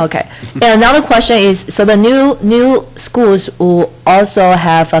 names. Okay. And another question is, so the new schools will also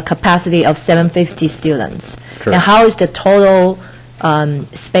have a capacity of 750 students. Correct. And how is the total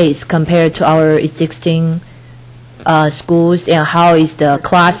space compared to our existing schools, and how is the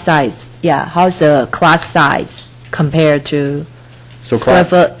class size? Yeah, how is the class size compared to So square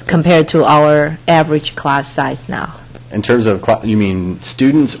foot compared to our average class size now? in terms of, you mean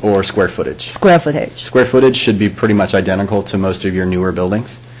students or square footage? Square footage. Square footage should be pretty much identical to most of your newer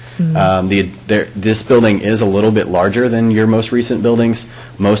buildings. This building is a little bit larger than your most recent buildings.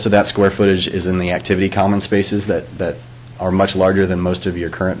 Most of that square footage is in the activity common spaces that are much larger than most of your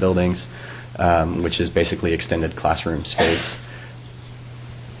current buildings, which is basically extended classroom space.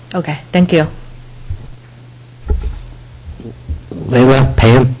 Okay, thank you. Layla,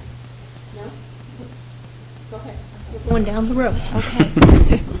 Pam? Going down the road.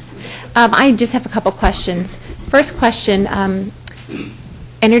 Okay. I just have a couple questions. First question,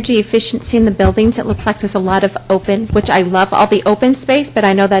 energy efficiency in the buildings. It looks like there's a lot of open, which I love all the open space, but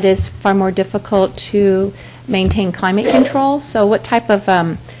I know that is far more difficult to maintain climate control. So what type of,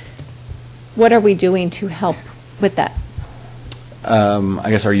 what are we doing to help with that? I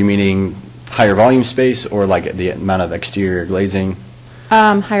guess, are you meaning higher volume space or like the amount of exterior glazing?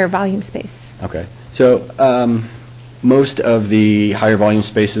 Higher volume space. Okay. So most of the higher volume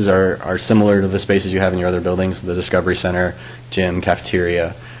spaces are similar to the spaces you have in your other buildings, the Discovery Center, gym,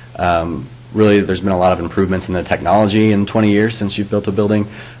 cafeteria. Really, there's been a lot of improvements in the technology in 20 years since you've built a building.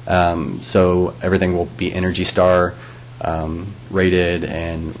 So everything will be Energy Star rated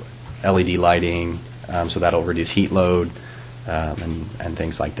and LED lighting, so that'll reduce heat load and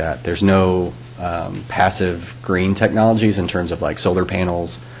things like that. There's no passive green technologies in terms of like solar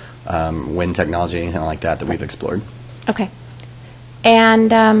panels, wind technology, anything like that we've explored. Okay.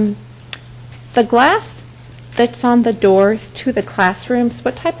 And the glass that's on the doors to the classrooms,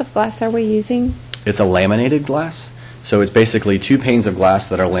 what type of glass are we using? It's a laminated glass. So it's basically two panes of glass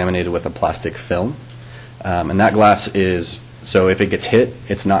that are laminated with a plastic film. And that glass is, so if it gets hit,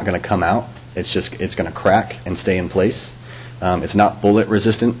 it's not going to come out. It's going to crack and stay in place. It's not bullet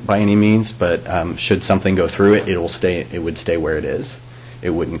resistant by any means, but should something go through it, it would stay where it is.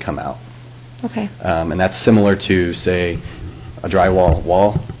 It wouldn't come out. Okay. And that's similar to, say, a drywall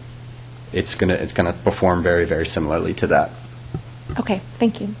wall. It's gonna perform very, very similarly to that. Okay,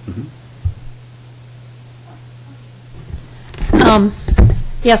 thank you.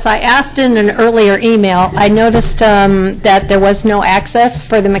 Yes, I asked in an earlier email, I noticed that there was no access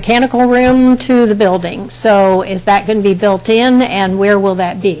for the mechanical room to the building. So is that going to be built in, and where will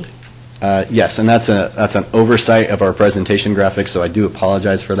that be? Yes, and that's an oversight of our presentation graphics, so I do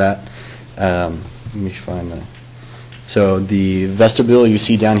apologize for that. Let me find the... So the vestibule you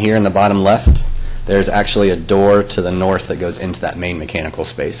see down here in the bottom left, there's actually a door to the north that goes into that main mechanical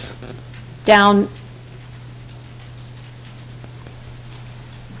space. Down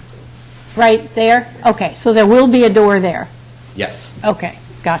right there? Okay, so there will be a door there. Yes. Okay,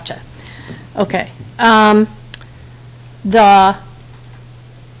 gotcha. Okay. the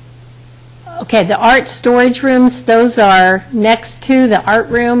art storage rooms, those are next to the art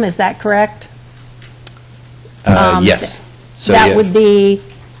room, is that correct? Yes. So That would be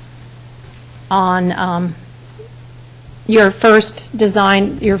on your first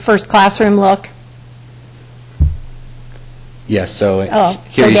design, your first classroom look? Yes, so Oh,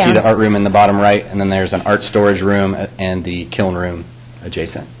 here go you see down. the art room in the bottom right, and then there's an art storage room and the kiln room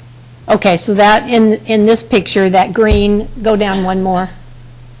adjacent. Okay, so that, in this picture, that green, go down one more.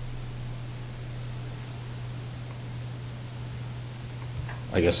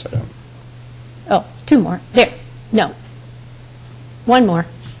 I guess Oh, two more. There. No. One more.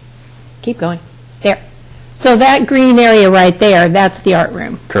 Keep going. There. So that green area right there, that's the art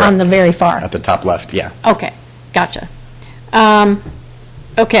room. Correct. On the very far. at the top left, yeah. Okay, gotcha.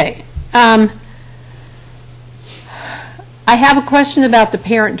 Okay. I have a question about the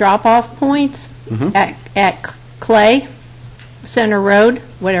parent drop-off points Mhm. at Clay Center Road,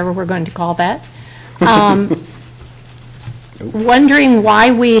 whatever we're going to call that. Wondering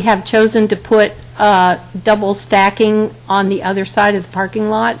why we have chosen to put double stacking on the other side of the parking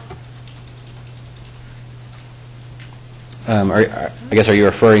lot? I guess, are you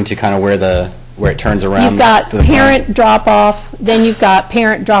referring to kind of where it turns around? You've got to the front? parent drop-off, then you've got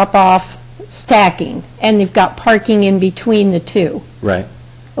parent drop-off stacking, and you've got parking in between the two. Right.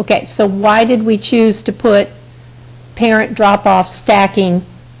 Okay, so why did we choose to put parent drop-off stacking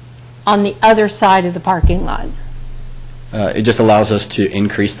on the other side of the parking lot? It just allows us to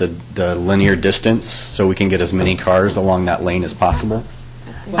increase the linear distance so we can get as many cars along that lane as possible.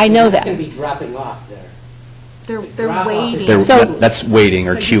 I know that. They're going to be dropping off there. They're waiting. That's waiting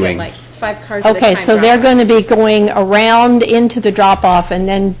or queuing. 5 cars at a time. Okay, so they're going to be going around into the drop-off and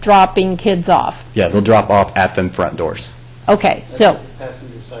then dropping kids off. Yeah, they'll drop off at the front doors. Okay, so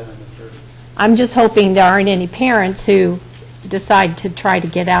Passenger side on the third. I'm just hoping there aren't any parents who decide to try to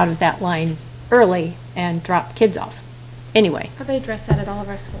get out of that line early and drop kids off. Anyway, Have they addressed that at all of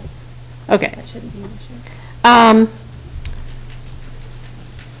our schools? okay. That shouldn't be an issue.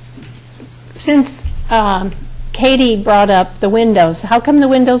 Since Katie brought up the windows, how come the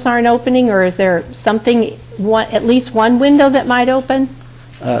windows aren't opening, or is there something, at least one window that might open?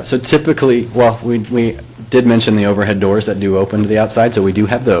 So typically, well, we did mention the overhead doors that do open to the outside, so we do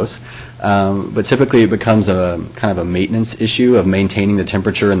have those. But typically, it becomes a kind of a maintenance issue of maintaining the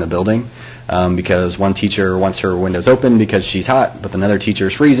temperature in the building, because one teacher wants her windows open because she's hot, but another teacher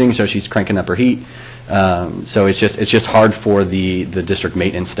is freezing, so she's cranking up her heat. So it's just hard for the district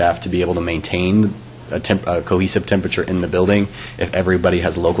maintenance staff to be able to maintain a cohesive temperature in the building if everybody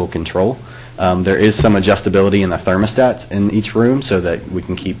has local control. There is some adjustability in the thermostats in each room so that we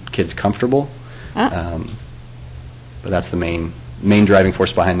can keep kids comfortable. But that's the main driving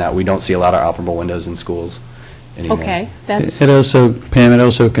force behind that. We don't see a lot of operable windows in schools anymore. Okay, that's, It also, Pam, it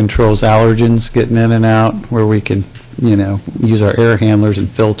also controls allergens getting in and out, where we can, use our air handlers and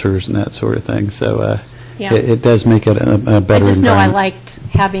filters and that sort of thing. So yeah. it does make it a better environment. I just know I liked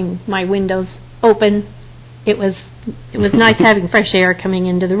having my windows open. It was nice having fresh air coming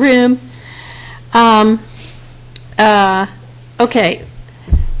into the room. Okay,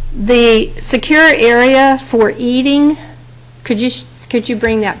 the secure area for eating, could you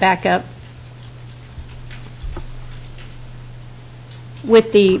bring that back up?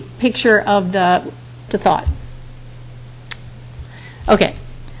 With the picture of the thought. Okay.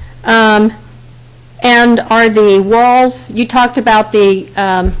 And are the walls, you talked about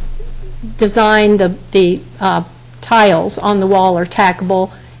the design, the tiles on the wall are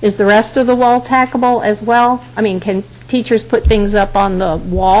tackable. Is the rest of the wall tackable as well? I mean, can teachers put things up on the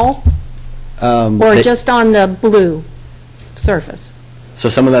wall? Or just on the blue surface? So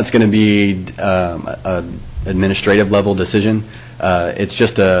some of that's going to be an administrative level decision. It's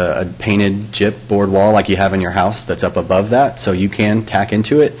just a painted chip board wall like you have in your house that's up above that, so you can tack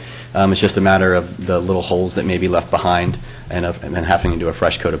into it. It's just a matter of the little holes that may be left behind and having to do a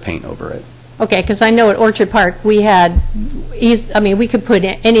fresh coat of paint over it. Okay, because I know at Orchard Park, we could put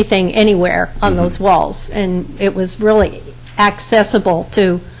anything anywhere on those walls, and it was really accessible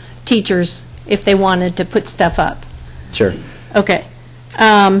to teachers if they wanted to put stuff up. Sure. Okay.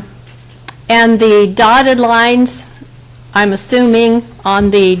 And the dotted lines, I'm assuming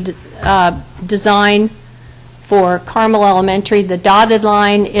on the design for Carmel Elementary, the dotted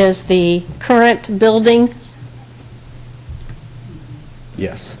line is the current building?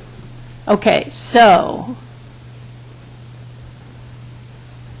 Yes. Okay, so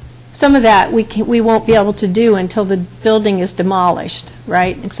some of that we won't be able to do until the building is demolished,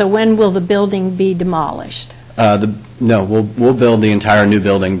 right? And so when will the building be demolished? No, we'll build the entire new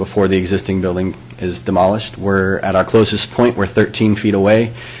building before the existing building is demolished. We're at our closest point, we're 13 feet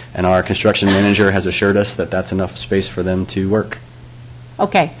away, and our construction manager has assured us that that's enough space for them to work.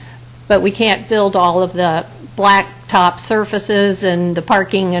 Okay, but we can't build all of the blacktop surfaces and the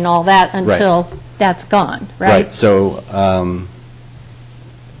parking and all that until that's gone, right? Right, so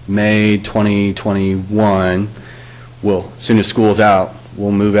May 2021, as soon as school's out,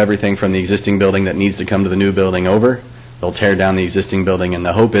 we'll move everything from the existing building that needs to come to the new building over. They'll tear down the existing building, and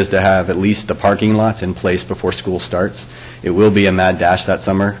the hope is to have at least the parking lots in place before school starts. It will be a mad dash that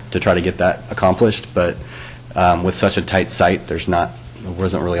summer to try to get that accomplished, but with such a tight site, there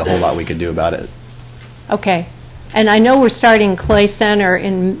wasn't really a whole lot we could do about it. Okay, and I know we're starting Clay Center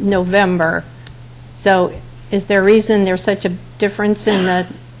in November, so is there a reason there's such a difference in the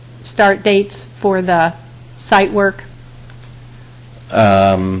start dates for the site work?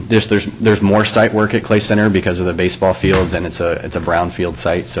 There's more site work at Clay Center because of the baseball fields, and it's a brownfield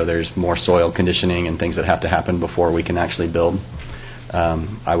site, so there's more soil conditioning and things that have to happen before we can actually build.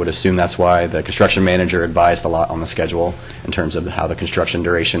 I would assume that's why the construction manager advised a lot on the schedule in terms of how the construction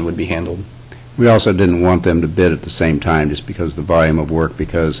duration would be handled. We also didn't want them to bid at the same time just because of the volume of work,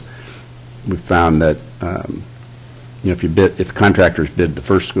 because we found that if the contractors bid the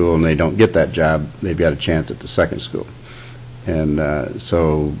first school and they don't get that job, they've got a chance at the second school. And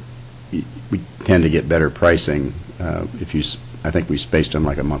so we tend to get better pricing I think we spaced them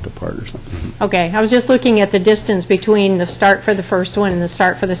like a month apart or something. Okay, I was just looking at the distance between the start for the first one and the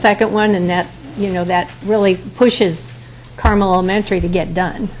start for the second one, and that, that really pushes Carmel Elementary to get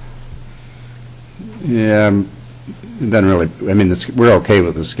done. Yeah, it doesn't really, we're okay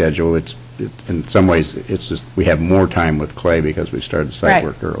with the schedule. In some ways, it's just, we have more time with Clay because we started site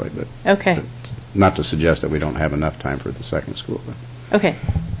work early, but. Okay. But not to suggest that we don't have enough time for the second school. Okay,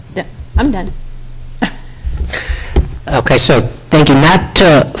 I'm done. Okay, so thank you. Not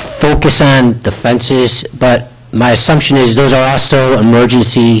to focus on the fences, but my assumption is those are also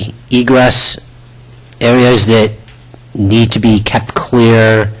emergency egress areas that need to be kept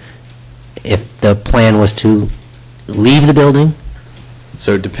clear if the plan was to leave the building?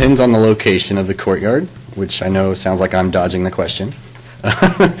 So it depends on the location of the courtyard, which I know sounds like I'm dodging the question.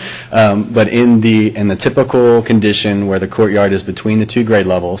 But in the typical condition where the courtyard is between the two grade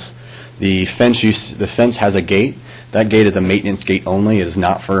levels, the fence has a gate. That gate is a maintenance gate only. It is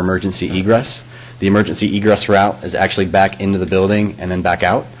not for emergency egress. The emergency egress route is actually back into the building and then back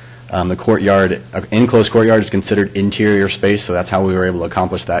out. The courtyard, enclosed courtyard, is considered interior space, so that's how we were able to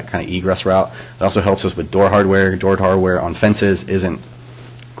accomplish that kind of egress route. It also helps us with door hardware. Door hardware on fences isn't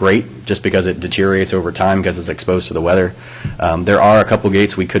great just because it deteriorates over time because it's exposed to the weather. There are a couple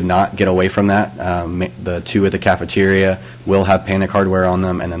gates we could not get away from that. The two at the cafeteria will have panic hardware on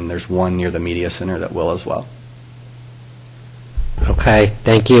them, and then there's one near the media center that will as well. Okay,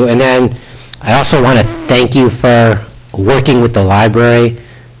 thank you. And then I also want to thank you for working with the library.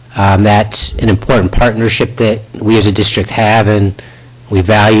 That's an important partnership that we as a district have, and we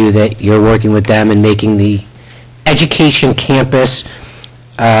value that you're working with them and making the education campus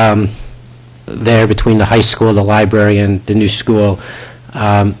there between the high school, the library, and the new school.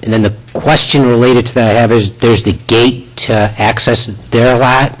 And then the question related to that I have is there's the gate to access their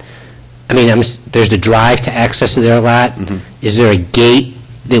lot. There's the drive to access their lot. Mm-hmm. Is there a gate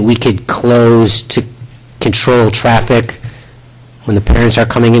that we could close to control traffic when the parents are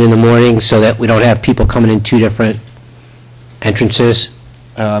coming in the morning so that we don't have people coming in two different entrances?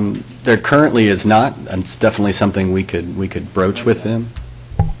 There currently is not. It's definitely something we could broach with them.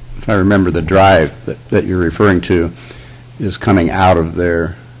 If I remember, the drive that you're referring to is coming out of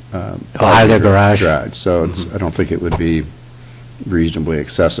their out of their garage. So I don't think it would be reasonably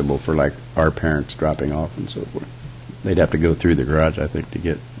accessible for like our parents dropping off and so forth. They'd have to go through the garage, I think, to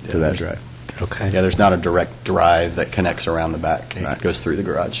get to that drive. Okay. Yeah, there's not a direct drive that connects around the back. It goes through the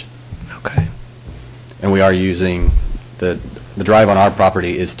garage. Okay. And we are using the drive on our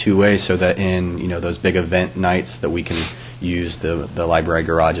property is two-way so that in those big event nights that we can use the library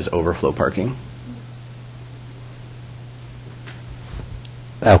garage as overflow parking.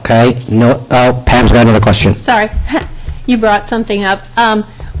 Okay. No. Oh, Pam's got another question. Sorry, you brought something up.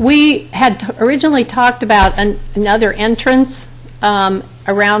 We had originally talked about another entrance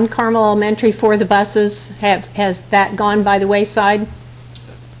around Carmel Elementary for the buses. Has that gone by the wayside?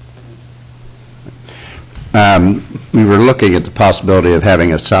 We were looking at the possibility of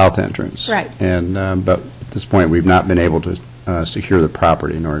having a south entrance. Right. And but at this point, we've not been able to secure the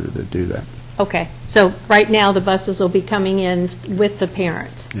property in order to do that. Okay. So right now, the buses will be coming in with the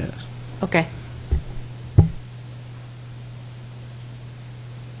parents? Yes. Okay.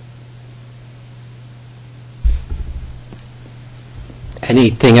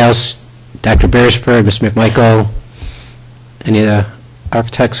 Anything else Dr. Beresford, Mr. McMichael, any of the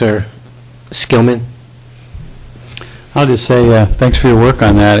architects or Skillman? I'll just say thanks for your work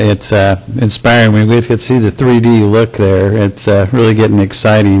on that. It's inspiring. We get to see the 3D look there. It's really getting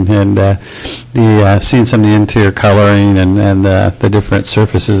exciting, and seeing some of the interior coloring and the different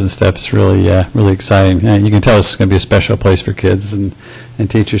surfaces and stuff is really really exciting. You can tell it's going to be a special place for kids and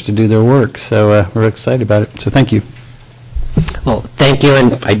teachers to do their work. So we're excited about it. So thank you. Well, thank you,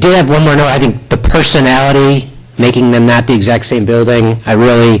 and I do have one more note. I think the personality, making them not the exact same building, I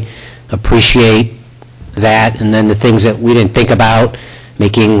really appreciate that, and then the things that we didn't think about,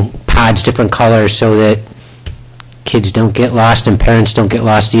 making pods different colors so that kids don't get lost and parents don't get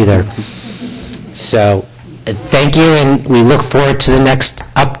lost either. So thank you, and we look forward to the next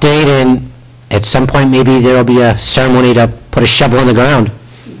update, and at some point maybe there will be a ceremony to put a shovel in the ground.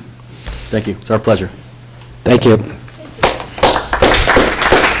 Thank you. It's our pleasure. Thank you.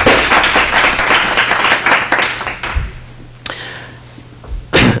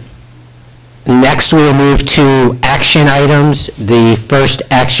 Next, we will move to action items. The first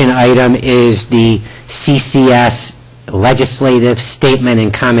action item is the CCS legislative statement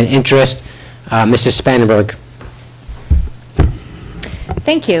and common interest. Mrs. Spangenberg.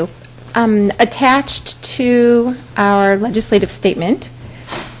 Thank you. Attached to our legislative statement,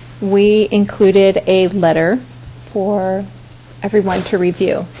 we included a letter for everyone to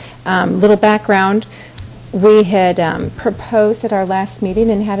review. Little background. We had proposed at our last meeting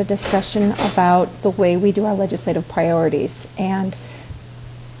and had a discussion about the way we do our legislative priorities. And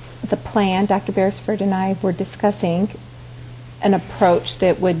the plan, Dr. Beresford and I were discussing an approach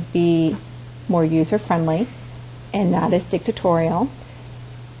that would be more user-friendly and not as dictatorial.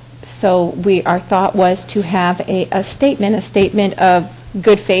 So our thought was to have a statement of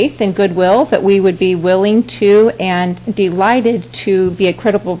good faith and goodwill that we would be willing to and delighted to be a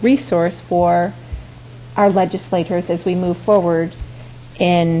credible resource for our legislators as we move forward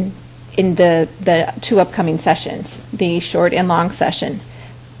in the two upcoming sessions, the short and long session.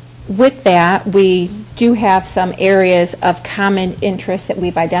 With that, we do have some areas of common interest that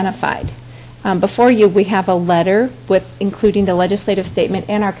we've identified. Before you, we have a letter with including the legislative statement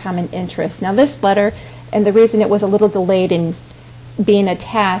and our common interest. Now, this letter, and the reason it was a little delayed in being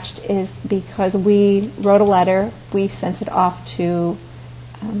attached is because we wrote a letter, we sent it off to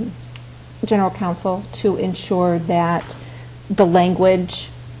General Counsel to ensure that the language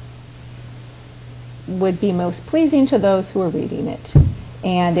would be most pleasing to those who are reading it,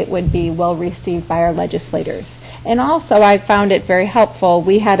 and it would be well received by our legislators. And also, I found it very helpful.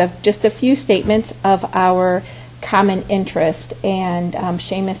 We had just a few statements of our common interest, and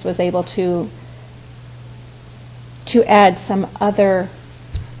Seamus was able to add some other,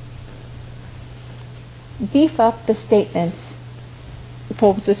 beef up the statements.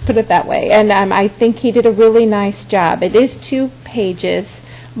 We'll just put it that way. And I think he did a really nice job. It is 2 pages,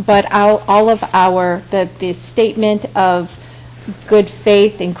 but all of the statement of good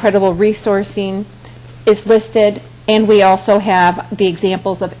faith, incredible resourcing is listed, and we also have the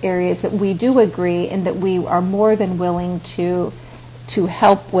examples of areas that we do agree and that we are more than willing to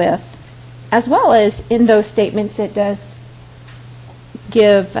help with, as well as in those statements it does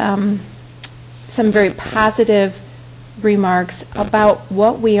give some very positive remarks about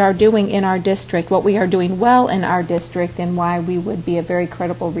what we are doing in our district, what we are doing well in our district, and why we would be a very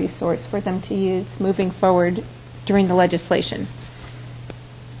credible resource for them to use moving forward during the legislation.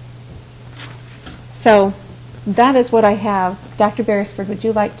 So that is what I have. Dr. Beresford, would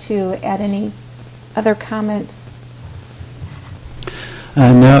you like to add any other comments?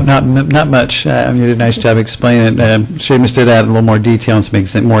 No, not much. You did a nice job explaining it. Seamus did add a little more detail and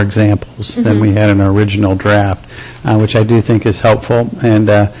some more examples than we had in our original draft, which I do think is helpful. And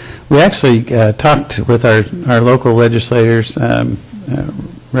we actually talked with our local legislators,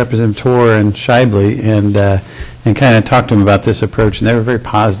 Representative Torr and Shibley, and kind of talked to them about this approach, and they were very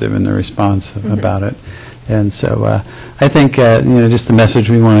positive in their response about it. And so I think, just the message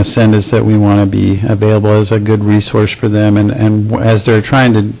we want to send is that we want to be available as a good resource for them, and as they're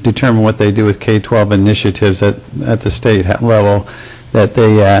trying to determine what they do with K-12 initiatives at the state level, that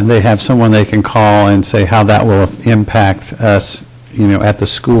they have someone they can call and say how that will impact us, at the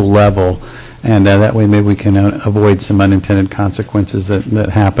school level, and that way maybe we can avoid some unintended consequences that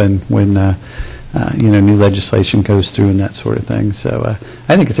happen when new legislation goes through and that sort of thing. So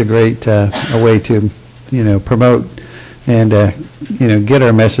I think it's a great a way to promote and, get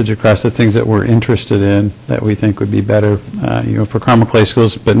our message across, the things that we're interested in that we think would be better, for Carmel Clay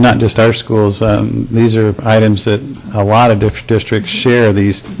schools, but not just our schools. These are items that a lot of districts share,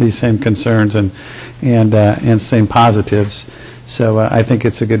 these same concerns and same positives. So I think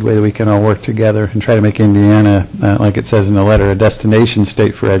it's a good way that we can all work together and try to make Indiana, like it says in the letter, a destination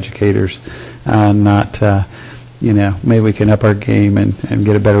state for educators, not, maybe we can up our game and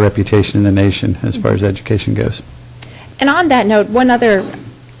get a better reputation in the nation as far as education goes. And on that note, one other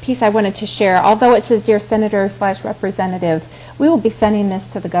piece I wanted to share, although it says Dear Senator/Representative, we will be sending this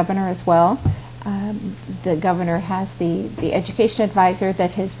to the governor as well. The governor has the education advisor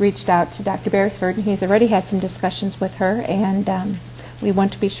that has reached out to Dr. Beresford, and he's already had some discussions with her, and we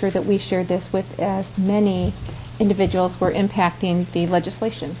want to be sure that we share this with as many individuals who are impacting the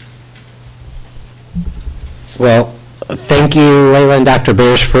legislation. Well, thank you, Layla and Dr.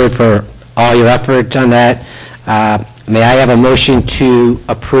 Beresford, for all your efforts on that. May I have a motion to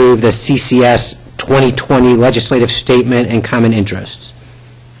approve the CCS 2020 legislative statement and common interests?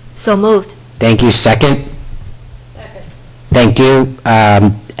 So moved. Thank you. Second? Second. Thank you.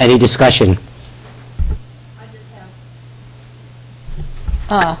 Any discussion?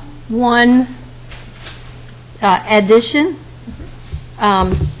 One addition,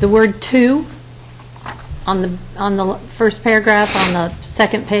 the word "to" on the first paragraph on the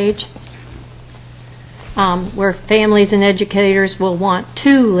second page, where families and educators will want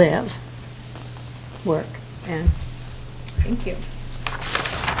to live, work, and Thank you.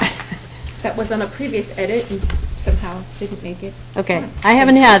 That was on a previous edit and somehow didn't make it. okay. I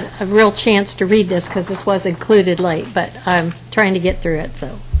haven't had a real chance to read this because this was included late, but I'm trying to get through it,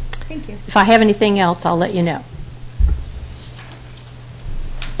 so Thank you. if I have anything else, I'll let you know.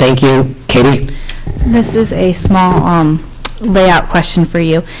 Thank you. Katie? This is a small layout question for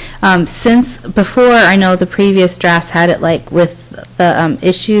you. Since before, I know the previous drafts had it like with the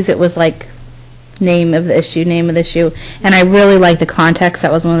issues, it was like name of the issue, and I really like the context.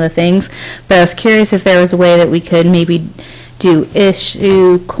 That was one of the things. But I was curious if there was a way that we could maybe do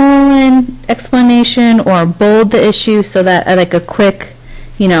issue : explanation, or bold the issue so that like a quick,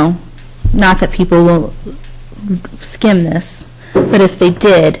 not that people will skim this, but if they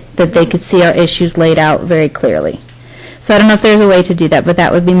did, that they could see our issues laid out very clearly. So I don't know if there's a way to do that, but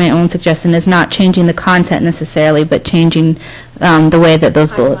that would be my own suggestion, is not changing the content necessarily, but changing the way that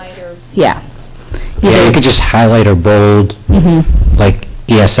those bullets. Yeah. Yeah, you could just highlight or bold, like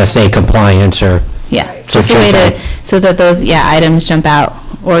ESSA compliance or... Yeah, So just a way change to, so that those, items jump out,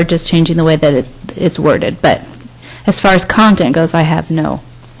 or just changing the way that it's worded. But as far as content goes, I have no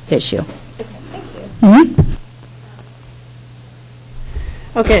issue.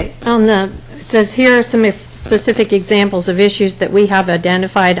 Okay, it says here are some specific examples of issues that we have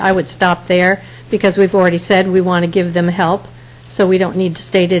identified. I would stop there because we've already said we want to give them help, so we don't need to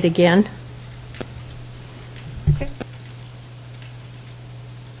state it again.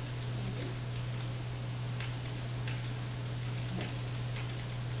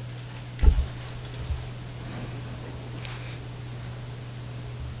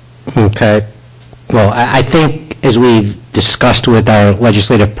 Okay. Well, I think as we've discussed with our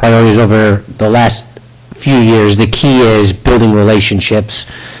legislative priorities over the last few years, the key is building relationships.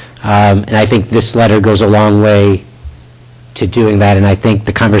 And I think this letter goes a long way to doing that. And I think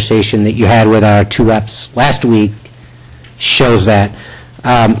the conversation that you had with our two reps last week shows that.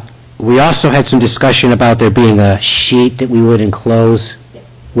 We also had some discussion about there being a sheet that we would enclose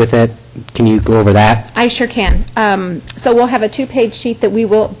with it. Can you go over that? I sure can. So we'll have a two-page sheet that we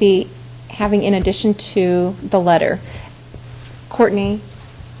will be having in addition to the letter. Courtney,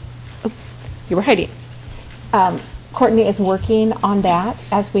 you were hiding. Courtney is working on that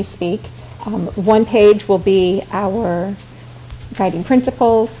as we speak. One page will be our guiding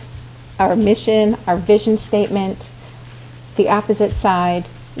principles, our mission, our vision statement. The opposite side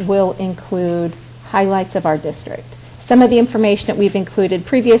will include highlights of our district. Some of the information that we've included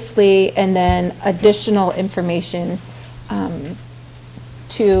previously, and then additional information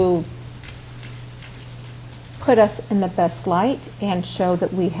to put us in the best light and show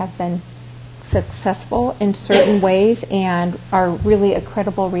that we have been successful in certain ways and are really a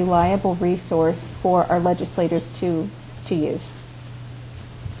credible, reliable resource for our legislators to use.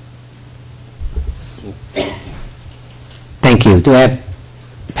 Thank you. Do I have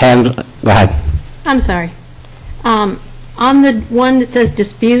Pam? Go ahead. I'm sorry. On the one that says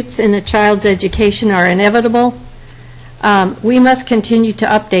disputes in a child's education are inevitable, we must continue to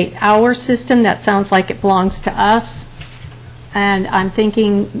update our system. That sounds like it belongs to us. And I'm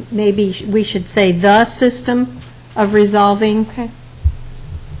thinking maybe we should say the system of resolving. Okay.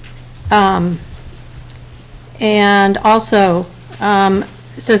 And also,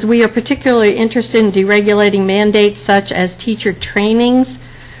 it says we are particularly interested in deregulating mandates such as teacher trainings.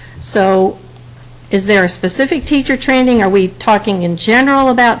 So is there a specific teacher training? Are we talking in general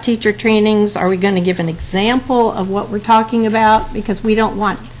about teacher trainings? Are we going to give an example of what we're talking about? Because we don't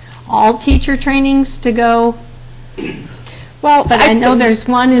want all teacher trainings to go. Well, but I know there's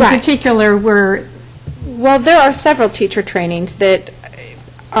one in particular where. Well, there are several teacher trainings that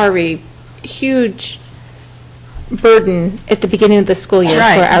are a huge burden at the beginning of the school year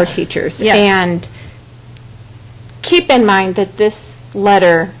for our teachers. Yes. And keep in mind that this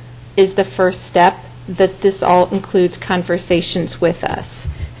letter is the first step, that this all includes conversations with us.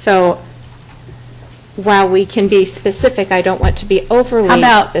 So while we can be specific, I don't want to be overly How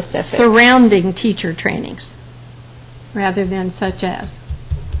about specific. surrounding teacher trainings rather than such as?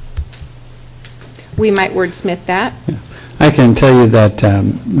 We might wordsmith that. I can tell you that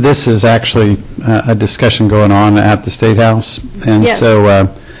this is actually a discussion going on at the State House, and Yes. so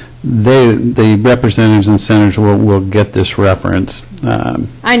the representatives and senators will get this reference.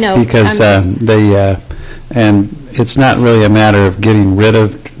 I know. Because and it's not really a matter of getting rid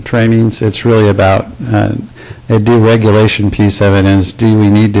of trainings, it's really about a deregulation piece of it is, do we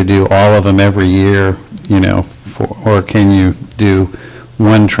need to do all of them every year, or can you do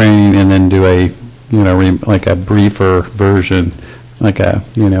one training and then do a like a briefer version, like an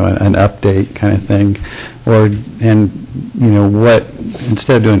update kind of thing, what,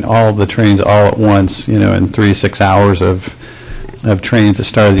 instead of doing all of the trainings all at once, in 3 to 6 hours of training at the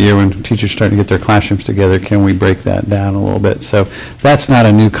start of the year when teachers start to get their classrooms together, can we break that down a little bit? So that's not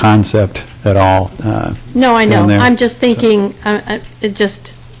a new concept at all. No, I know. I'm just thinking, I'm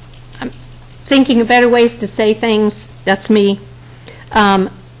thinking of better ways to say things. That's me.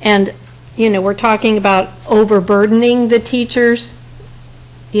 And we're talking about overburdening the teachers,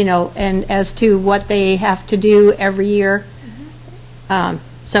 and as to what they have to do every year.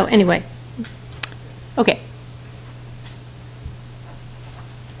 So anyway, okay.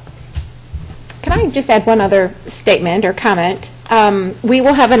 Can I just add one other statement or comment? We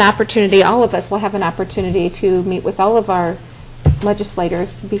will have an opportunity, all of us will have an opportunity to meet with all of our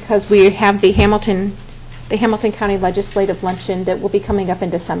legislators because we have the Hamilton County Legislative Luncheon that will be coming up in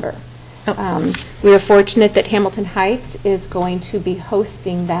December. We are fortunate that Hamilton Heights is going to be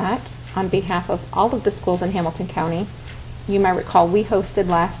hosting that on behalf of all of the schools in Hamilton County. You might recall we hosted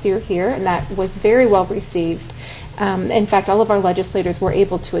last year here, and that was very well received. In fact, all of our legislators were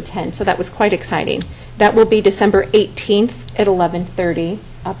able to attend, so that was quite exciting. That will be December 18th at 11:30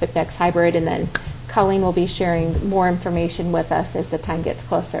 up at Beck's Hybrid, and then Colleen will be sharing more information with us as the time gets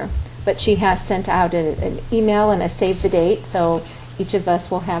closer. But she has sent out an email and a save the date, so each of us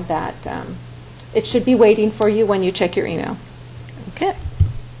will have that. It should be waiting for you when you check your email. Okay.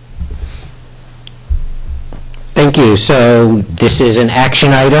 Thank you. So this is an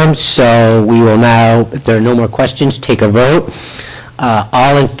action item, so we will now, if there are no more questions, take a vote.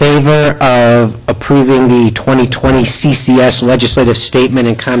 All in favor of approving the 2020 CCS legislative statement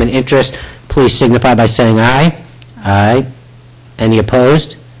and common interest, please signify by saying aye. Aye. Any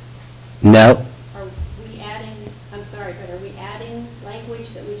opposed? No. Are we adding, I'm sorry, but are we adding language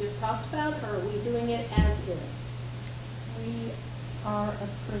that we just talked about, or are we doing it as is? We are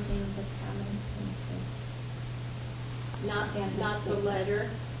approving the common interest. Not the letter?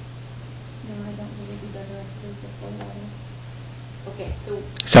 No, I don't believe we better approve the full letter. Okay, so.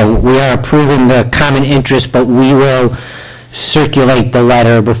 So we are approving the common interest, but we will circulate the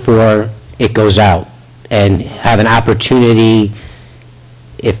letter before it goes out and have an opportunity,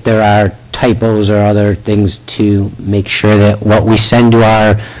 if there are typos or other things, to make sure that what we send to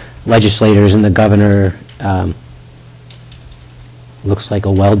our legislators and the governor looks like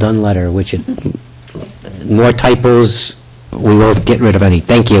a well-done letter, which more typos, we will get rid of any.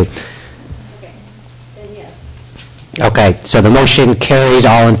 Thank you. Okay, then yes. Okay, so the motion carries.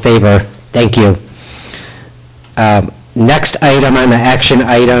 All in favor. Thank you. Next item on the action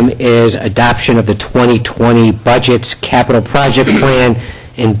item is adoption of the 2020 budgets, capital project plan,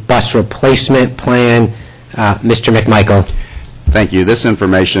 and bus replacement plan. Mr. McMichael. Thank you. This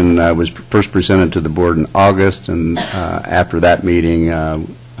information was first presented to the board in August, and after that meeting,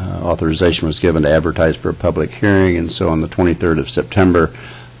 authorization was given to advertise for a public hearing, and so on the 23rd of September,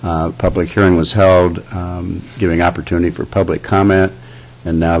 public hearing was held, giving opportunity for public comment.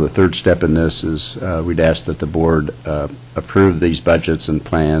 And now the third step in this is we'd ask that the board approve these budgets and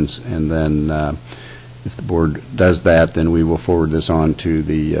plans, and then if the board does that, then we will forward this on to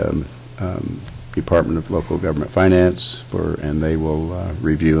the Department of Local Government Finance, and they will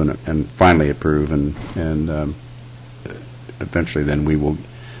review and finally approve, and eventually then we will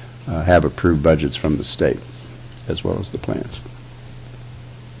have approved budgets from the state as well as the plans.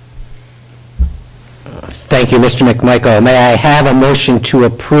 Thank you, Mr. McMichael. May I have a motion to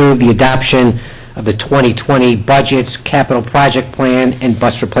approve the adoption of the 2020 budgets, capital project plan, and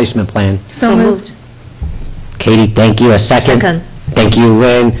bus replacement plan. So moved. Katie, thank you. A second? Second. Thank you,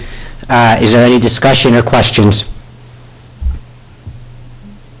 Lynn. Is there any discussion or questions?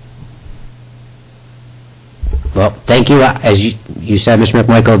 Well, thank you. As you said, Mr.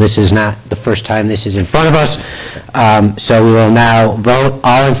 McMichael, this is not the first time this is in front of us. So we will now vote.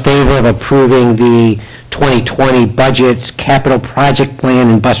 All in favor of approving the 2020 budgets, capital project plan,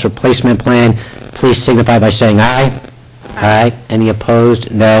 and bus replacement plan, please signify by saying aye. Aye. Any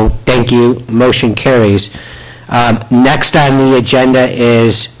opposed? No. Thank you. Motion carries. Next on the agenda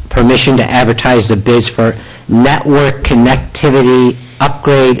is permission to advertise the bids for network connectivity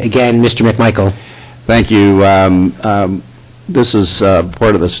upgrade. Again, Mr. McMichael. Thank you. This is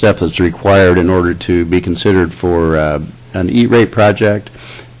part of the step that's required in order to be considered for an E-rate project,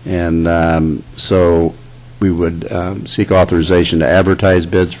 and so we would seek authorization to advertise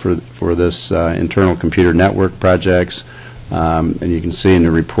bids for this internal computer network projects. And you can see in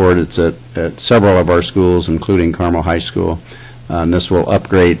the report it's at several of our schools, including Carmel High School. This will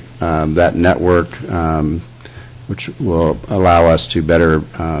upgrade that network, which will allow us to better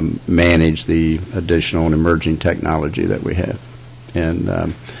manage the additional and emerging technology that we have.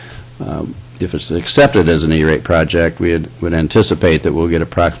 And if it's accepted as an E-rate project, we would anticipate that we'll get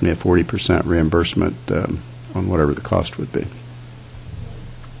approximately a 40% reimbursement on whatever the cost would be.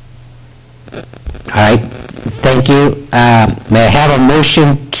 All right, thank you. May I have a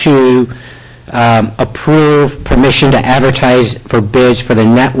motion to approve permission to advertise for bids for the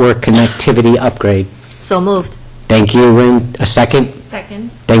network connectivity upgrade? So moved. Thank you, Lynn. A second?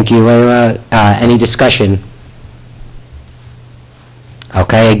 Second. Thank you, Layla. Any discussion?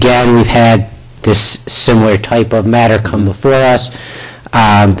 Okay, again, we've had this similar type of matter come before us.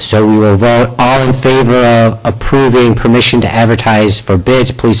 So we will vote. All in favor of approving permission to advertise for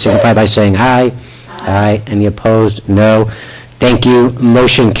bids, please signify by saying aye. Aye. Any opposed? No. Thank you.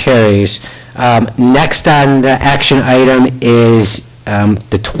 Motion carries. Next on the action item is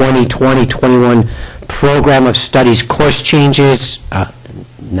the 2020-21 Program of Studies course changes.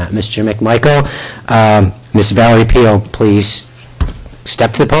 Not Mr. McMichael. Ms. Valerie Peel, please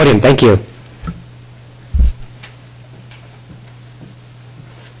step to the podium. Thank you.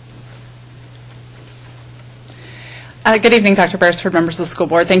 Good evening, Dr. Beresford, members of the school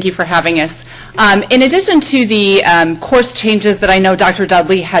board. Thank you for having us. In addition to the course changes that I know Dr.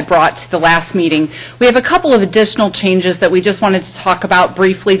 Dudley had brought to the last meeting, we have a couple of additional changes that we just wanted to talk about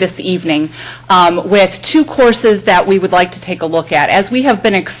briefly this evening with two courses that we would like to take a look at. As we have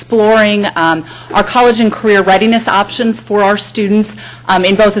been exploring our college and career readiness options for our students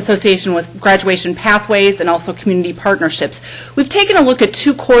in both association with graduation pathways and also community partnerships, we've taken a look at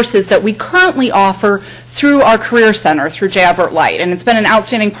two courses that we currently offer through our Career Center, through J. Everett Light. And it's been an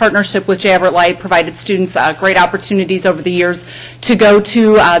outstanding partnership with J. Everett Light, provided students great opportunities over the years to go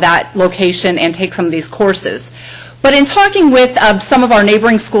to that location and take some of these courses. But in talking with some of our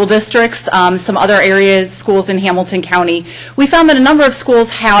neighboring school districts, some other areas, schools in Hamilton County, we found that a number of schools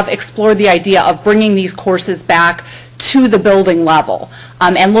have explored the idea of bringing these courses back to the building level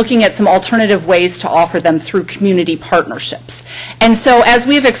and looking at some alternative ways to offer them through community partnerships. And so as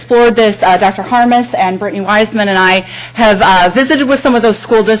we've explored this, Dr. Harmis and Brittany Wiseman and I have visited with some of those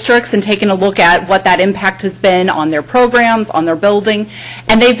school districts and taken a look at what that impact has been on their programs, on their building,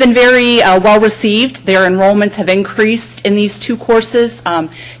 and they've been very well received. Their enrollments have increased in these two courses.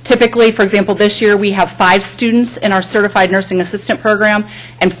 Typically, for example, this year we have 5 students in our Certified Nursing Assistant program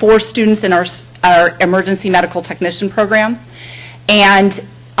and 4 students in our Emergency Medical Technician program. And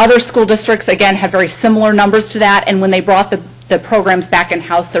other school districts, again, have very similar numbers to that, and when they brought the programs back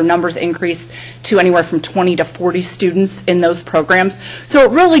in-house, their numbers increased to anywhere from 20 to 40 students in those programs. So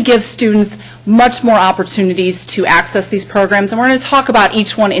it really gives students much more opportunities to access these programs, and we're going to talk about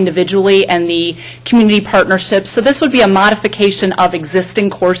each one individually and the community partnerships. So this would be a modification of existing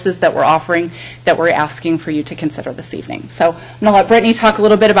courses that we're offering that we're asking for you to consider this evening. So I'm going to let Brittany talk a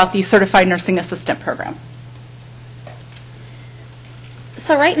little bit about the Certified Nursing Assistant program.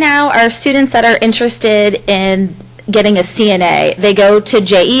 So right now, our students that are interested in getting a CNA, they go to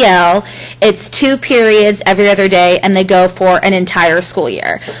JEL. It's 2 periods every other day, and they go for an entire school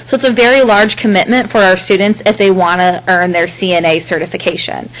year. So it's a very large commitment for our students if they want to earn their CNA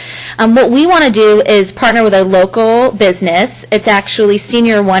certification. What we want to do is partner with a local business. It's actually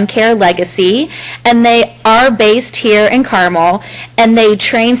Senior One Care Legacy, and they are based here in Carmel, and they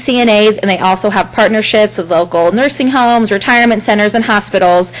train CNAs, and they also have partnerships with local nursing homes, retirement centers, and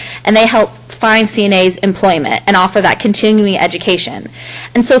hospitals, and they help find CNAs employment and offer offer that continuing education.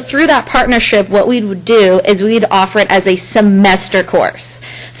 And so through that partnership, what we would do is we'd offer it as a semester course.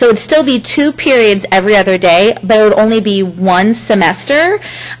 So it'd still be 2 periods every other day, but it would only be 1 semester,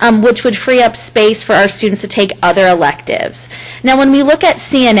 which would free up space for our students to take other electives. Now, when we look at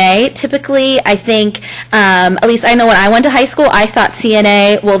CNA, typically, I think, at least I know when I went to high school, I thought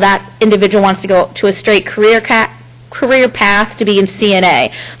CNA, well, that individual wants to go to a straight career path to be in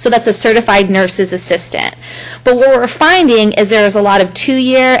CNA. So that's a certified nurse's assistant. But what we're finding is there's a lot of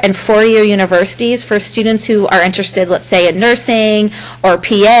 2-year and 4-year universities for students who are interested, let's say, in nursing or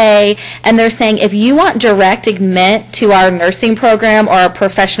PA, and they're saying if you want direct admit to our nursing program or our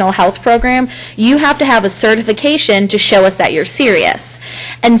professional health program, you have to have a certification to show us that you're serious.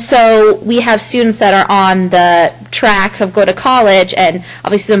 And so we have students that are on the track of go to college and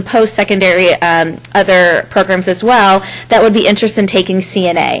obviously some post-secondary other programs as well that would be interested in taking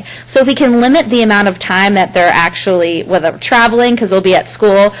CNA. So if we can limit the amount of time that they're actually, whether traveling because they'll be at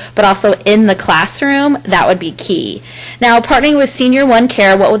school, but also in the classroom, that would be key. Now, partnering with Senior One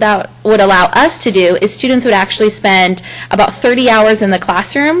Care, what that would allow us to do is students would actually spend about 30 hours in the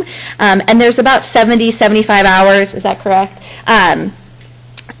classroom, and there's about 70, 75 hours, is that correct?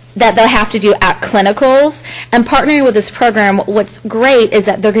 That they'll have to do at clinicals. And partnering with this program, what's great is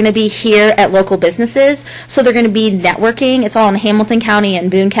that they're going to be here at local businesses, so they're going to be networking. It's all in Hamilton County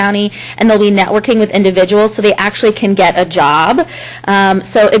and Boone County, and they'll be networking with individuals so they actually can get a job.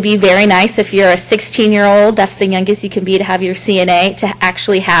 So it'd be very nice if you're a 16-year-old, that's the youngest you can be to have your CNA, to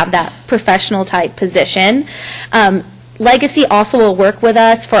actually have that professional type position. Legacy also will work with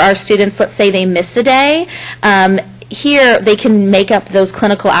us for our students, let's say they miss a day. Here, they can make up those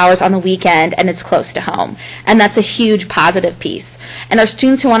clinical hours on the weekend, and it's close to home. And that's a huge positive piece. And our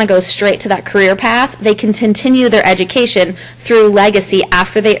students who want to go straight to that career path, they can continue their education through Legacy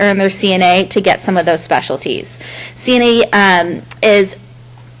after they earn their CNA to get some of those specialties. CNA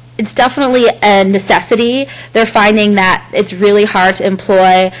it's definitely a necessity. They're finding that it's really hard to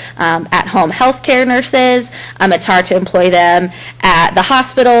employ at-home healthcare nurses. It's hard to employ them at the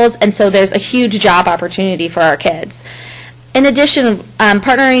hospitals, and so there's a huge job opportunity for our kids. In addition,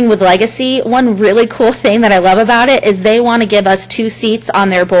 partnering with Legacy, one really cool thing that I love about it is they want to give us 2 seats on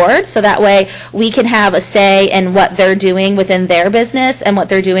their board, so that way we can have a say in what they're doing within their business and what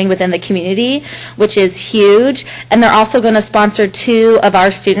they're doing within the community, which is huge. And they're also going to sponsor 2 of our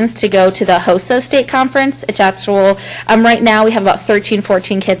students to go to the HOSA State Conference. It's actual, right now we have about 13,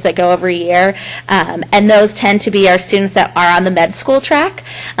 14 kids that go every year, and those tend to be our students that are on the med school track.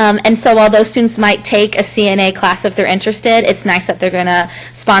 And so while those students might take a CNA class if they're interested, it's nice that they're going to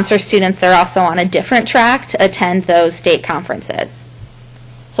sponsor students that are also on a different track to attend those state conferences.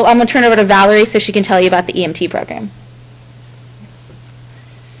 So I'm going to turn it over to Valerie so she can tell you about the EMT program.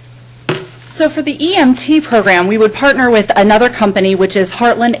 So for the EMT program, we would partner with another company, which is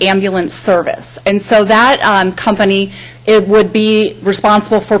Heartland Ambulance Service. And so that company, it would be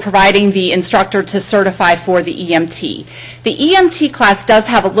responsible for providing the instructor to certify for the EMT. The EMT class does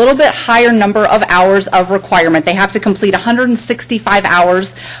have a little bit higher number of hours of requirement. They have to complete 165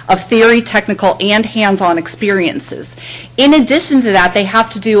 hours of theory, technical, and hands-on experiences. In addition to that, they have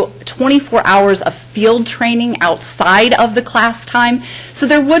to do 24 hours of field training outside of the class time. So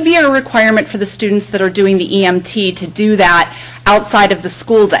there would be a requirement for the students that are doing the EMT to do that outside of the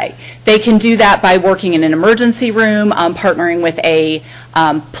school day. They can do that by working in an emergency room, partnering with a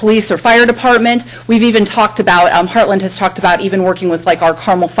police or fire department. We've even talked about, Heartland has talked about even working with like our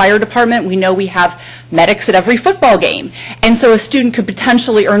Carmel Fire Department. We know we have medics at every football game. And so a student could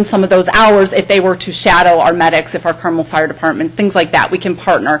potentially earn some of those hours if they were to shadow our medics, if our Carmel Fire Department, things like that. We can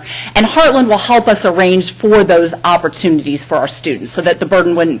partner. And Heartland will help us arrange for those opportunities for our students so that the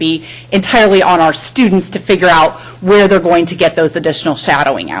burden wouldn't be entirely on our students to figure out where they're going to get those additional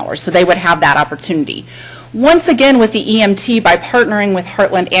shadowing hours. So they would have that opportunity. Once again, with the EMT, by partnering with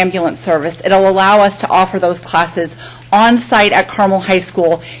Heartland Ambulance Service, it'll allow us to offer those classes on site at Carmel High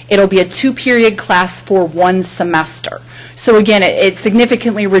School. It'll be a 2-period class for 1 semester. So again, it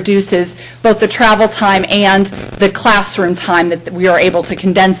significantly reduces both the travel time and the classroom time, that we are able to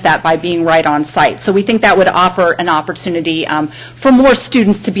condense that by being right on site. So we think that would offer an opportunity for more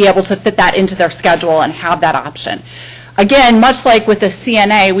students to be able to fit that into their schedule and have that option. Again, much like with the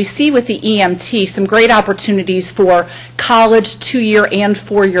CNA, we see with the EMT some great opportunities for college 2-year and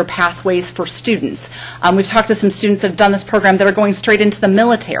 4-year pathways for students. We've talked to some students that have done this program that are going straight into the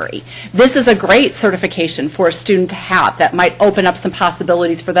military. This is a great certification for a student to have that might open up some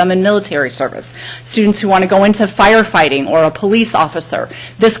possibilities for them in military service. Students who want to go into firefighting or a police officer,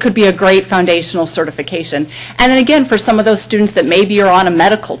 this could be a great foundational certification. And then again, for some of those students that maybe are on a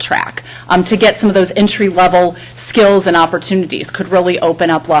medical track, to get some of those entry-level skills and opportunities could really open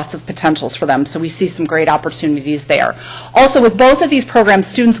up lots of potentials for them. So we see some great opportunities there. Also, with both of these programs,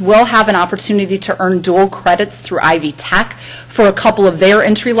 students will have an opportunity to earn dual credits through Ivy Tech for a couple of their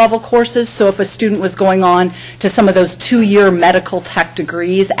entry-level courses. So if a student was going on to some of those 2-year medical tech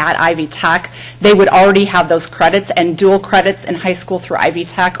degrees at Ivy Tech, they would already have those credits, and dual credits in high school through Ivy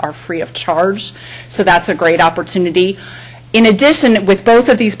Tech are free of charge. So that's a great opportunity. In addition, with both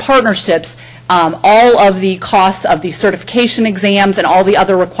of these partnerships, all of the costs of the certification exams and all the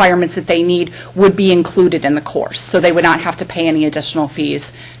other requirements that they need would be included in the course. So they would not have to pay any additional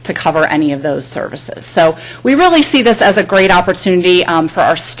fees to cover any of those services. So we really see this as a great opportunity for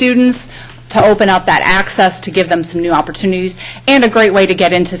our students to open up that access, to give them some new opportunities, and a great way to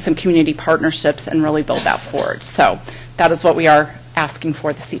get into some community partnerships and really build that forward. So that is what we are asking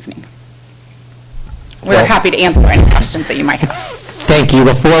for this evening. We're happy to answer any questions that you might have. Thank you.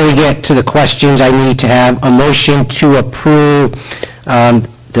 Before we get to the questions, I need to have a motion to approve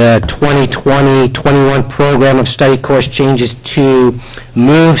the 2020-21 program of study course changes to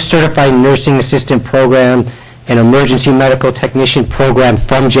move certified nursing assistant program and emergency medical technician program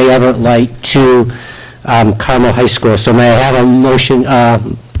from J. Everett Light to Carmel High School. So may I have a motion,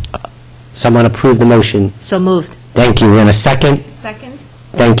 someone approve the motion? So moved. Thank you. And a second? Second?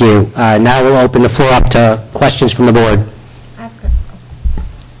 Thank you. Now we'll open the floor up to questions from the board.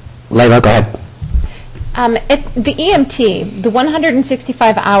 Layla, go ahead. The EMT, the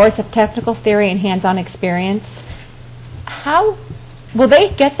 165 hours of technical theory and hands-on experience, how will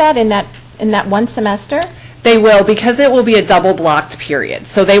they get that in that one semester? They will, because it will be a double blocked period.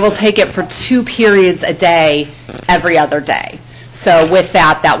 So they will take it for 2 periods a day, every other day. So with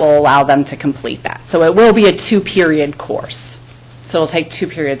that, that will allow them to complete that. So it will be a 2-period course. So it'll take 2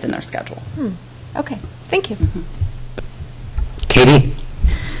 periods in their schedule. Okay, thank you. Katie?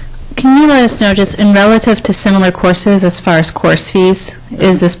 Can you let us know, just in relative to similar courses as far as course fees,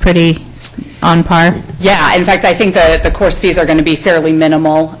 is this pretty on par? Yeah, in fact, I think the course fees are going to be fairly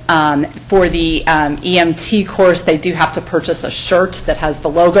minimal. For the EMT course, they do have to purchase a shirt that has the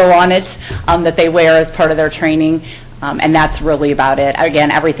logo on it that they wear as part of their training, and that's really about it. Again,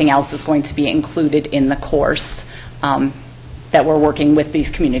 everything else is going to be included in the course that we're working with these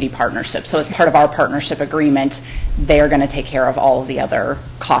community partnerships. So as part of our partnership agreement, they are going to take care of all of the other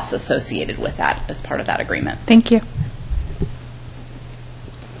costs associated with that as part of that agreement. Thank you.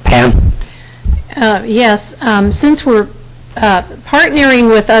 Pam? Yes, since we're partnering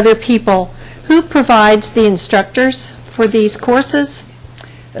with other people, who provides the instructors for these courses?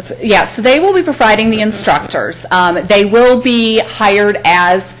 Yeah, so they will be providing the instructors. They will be hired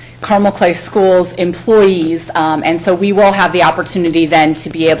as Carmel Clay Schools employees, and so we will have the opportunity then to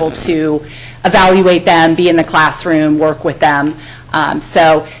be able to evaluate them, be in the classroom, work with them.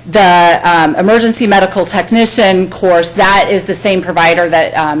 So the emergency medical technician course, that is the same provider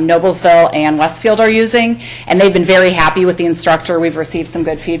that Noblesville and Westfield are using, and they've been very happy with the instructor. We've received some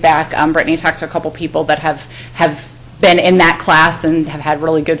good feedback. Brittany talked to a couple people that have been in that class and have had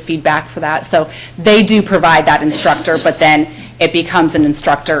really good feedback for that. So they do provide that instructor, but then it becomes an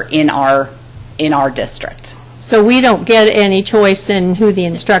instructor in our district. So we don't get any choice in who the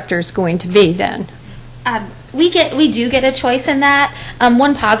instructor is going to be then? We do get a choice in that.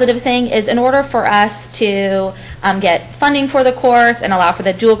 One positive thing is, in order for us to get funding for the course and allow for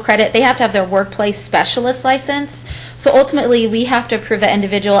the dual credit, they have to have their workplace specialist license. So ultimately, we have to approve that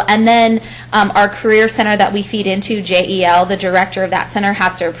individual, and then our career center that we feed into, JEL, the director of that center,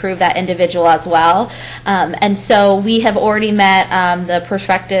 has to approve that individual as well. And so we have already met the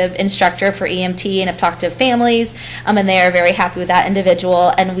prospective instructor for EMT and have talked to families, and they are very happy with that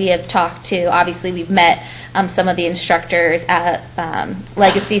individual. And we have talked to, obviously, we've met some of the instructors at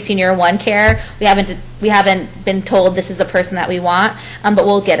Legacy Senior One Care. We haven't been told this is the person that we want, but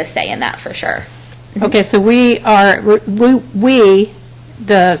we'll get a say in that for sure. Okay, so we,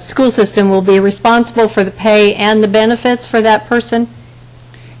 the school system, will be responsible for the pay and the benefits for that person?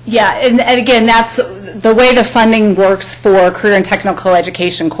 Yeah, and again, that's the way the funding works for career and technical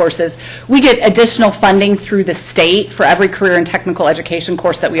education courses. We get additional funding through the state for every career and technical education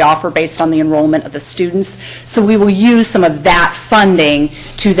course that we offer based on the enrollment of the students. So we will use some of that funding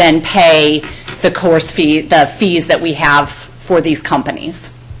to then pay the course fee, the fees that we have for these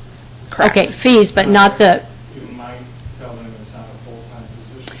companies. Correct. Okay, fees, but not the, You might tell them it's not a full-time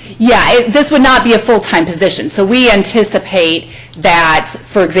position. Yeah, this would not be a full-time position. So we anticipate that,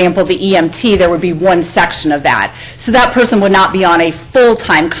 for example, the EMT, there would be one section of that. So that person would not be on a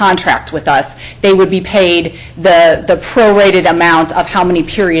full-time contract with us. They would be paid the prorated amount of how many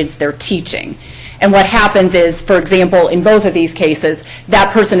periods they're teaching. And what happens is, for example, in both of these cases,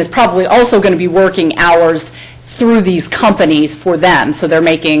 that person is probably also going to be working hours through these companies for them. So they're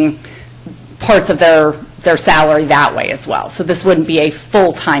making parts of their salary that way as well. So this wouldn't be a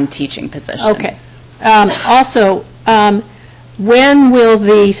full-time teaching position. okay. Also, when will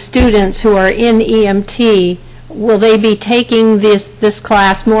the students who are in EMT, will they be taking this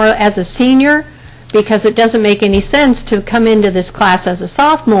class more as a senior? Because it doesn't make any sense to come into this class as a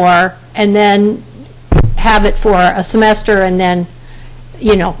sophomore and then have it for a semester and then,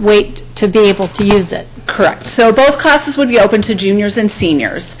 wait to be able to use it. Correct. So both classes would be open to juniors and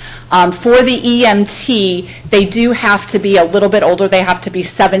seniors. For the EMT, they do have to be a little bit older. They have to be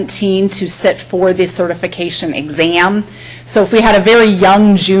 17 to sit for the certification exam. So if we had a very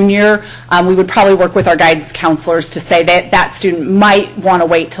young junior, we would probably work with our guidance counselors to say that that student might want to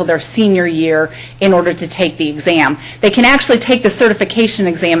wait till their senior year in order to take the exam. They can actually take the certification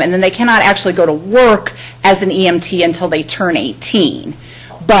exam, and then they cannot actually go to work as an EMT until they turn 18.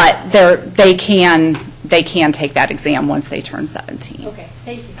 But they can take that exam once they turn 17. Okay,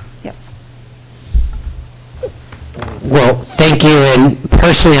 thank you. Yes. Well, thank you, and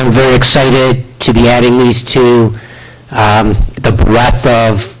personally, I'm very excited to be adding these to the breadth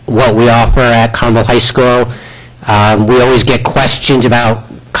of what we offer at Carmel High School. We always get questions about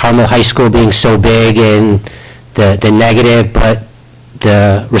Carmel High School being so big and the negative, but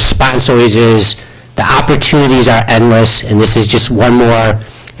the response always is the opportunities are endless, and this is just one more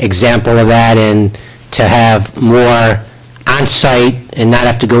example of that, and to have more on-site and not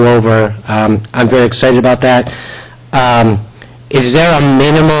have to go over. I'm very excited about that. Is there a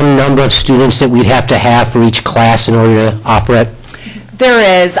minimum number of students that we'd have to have for each class in order to offer it?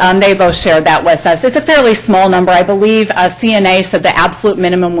 There is. They both shared that with us. It's a fairly small number. I believe CNA said the absolute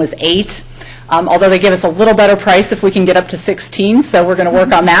minimum was 8. Although they give us a little better price if we can get up to 16, so we're going to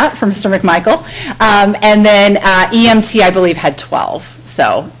work on that for Mr. McMichael. And then EMT, I believe, had 12.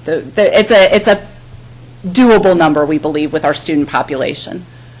 So it's a doable number, we believe, with our student population.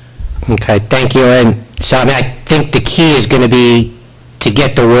 Okay, thank you. And so I think the key is going to be to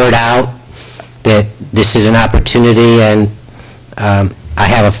get the word out that this is an opportunity, and I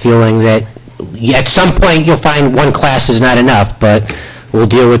have a feeling that at some point you'll find one class is not enough, but we'll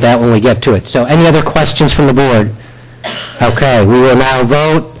deal with that when we get to it. So any other questions from the board? Okay, we will now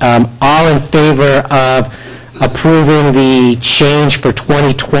vote. All in favor of approving the change for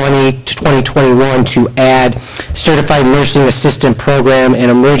 2020 to 2021 to add Certified Nursing Assistant Program and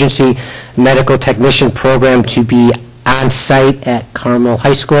Emergency Medical Technician Program to be on-site at Carmel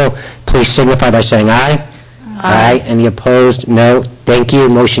High School, please signify by saying aye. Aye. Any opposed? No. Thank you.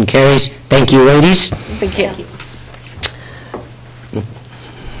 Motion carries. Thank you, ladies. Thank you.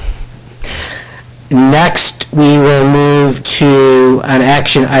 Next, we will move to on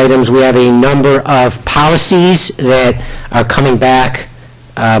action items. We have a number of policies that are coming back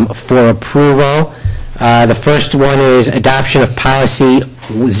for approval. The first one is adoption of policy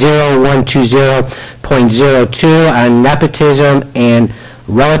 0120.02 on nepotism and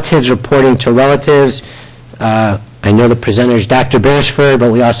relatives reporting to relatives. I know the presenter is Dr. Beresford,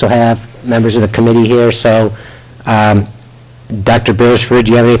 but we also have members of the committee here. So, Dr. Beresford,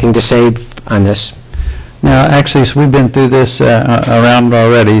 do you have anything to say on this? Now, actually, so we've been through this around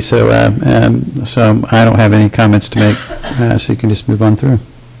already, so so I don't have any comments to make, so you can just move on through.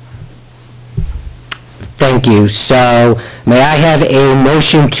 Thank you. So, may I have a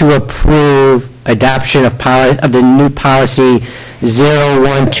motion to approve adoption of the new policy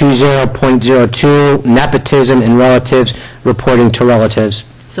 0120.02, nepotism and relatives reporting to relatives?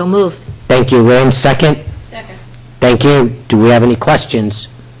 So moved. Thank you, Lynn. Second? Second. Thank you. Do we have any questions?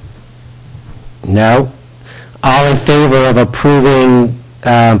 No? All in favor of approving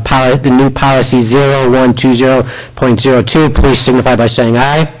the new policy 0120.02, please signify by saying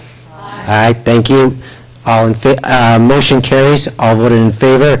aye. Aye. Thank you. All in motion carries. All voted in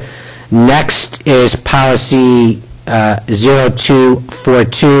favor. Next is policy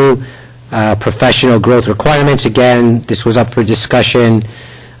 0242, professional growth requirements. Again, this was up for discussion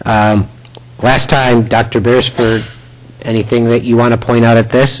last time. Dr. Beresford, anything that you want to point out at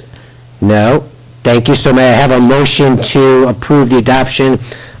this? No. Thank you. So may I have a motion to approve the adoption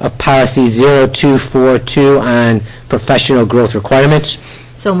of policy 0242 on professional growth requirements.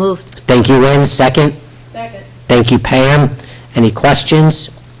 So moved. Thank you, Lynn. Second? Second. Thank you, Pam. Any questions?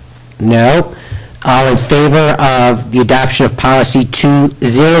 No. All in favor of the adoption of policy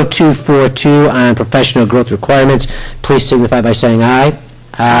 0242 on professional growth requirements, please signify by saying aye.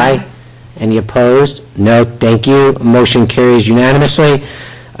 Aye. Any opposed? No. Thank you. Motion carries unanimously.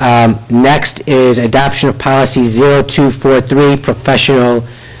 Next is adoption of policy 0243, professional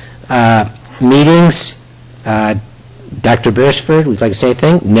meetings. Dr. Beresford, would you like to say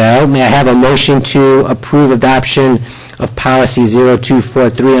anything? No. May I have a motion to approve adoption of policy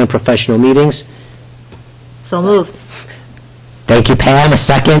 0243 on professional meetings? So moved. Thank you, Pam. A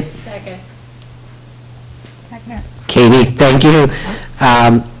second? Second. Katie, thank you.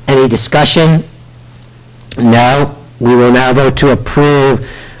 Any discussion? No. We will now vote to approve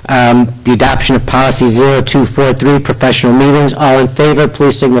the adoption of policy 0243, professional meetings. All in favor,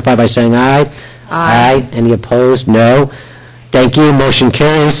 please signify by saying aye. Aye. Any opposed? No. Thank you. Motion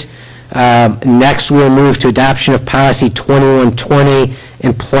carries. Next, we'll move to adoption of policy 2120,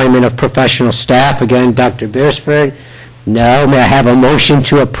 employment of professional staff. Again, Dr. Beresford. No. May I have a motion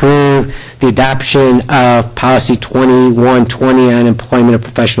to approve the adoption of policy 2120 on employment of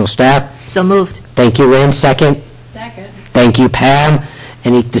professional staff? So moved. Thank you, Lynn. Second? Second. Thank you, Pam.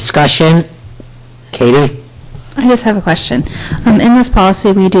 Any discussion? Katie? I just have a question. In this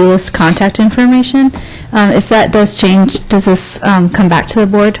policy, we do list contact information. If that does change, does this come back to the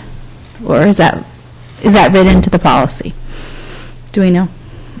board? Or is that written into the policy? Do we know?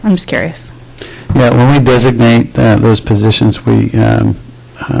 I'm just curious. Yeah, when we designate those positions, we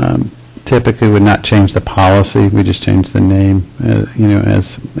typically would not change the policy. We just change the name,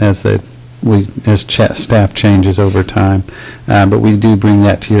 as staff changes over time. But we do bring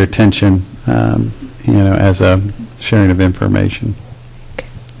that to your attention, as a sharing of information.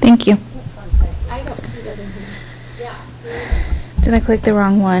 Thank you. Did I click the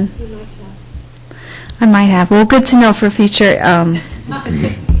wrong one? I might have. Well, good to know for future.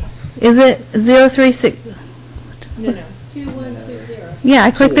 Is it 036? No. 2120. Yeah,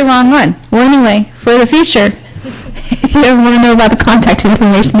 I clicked the wrong one. Well, anyway, for the future, if you ever want to know about the contact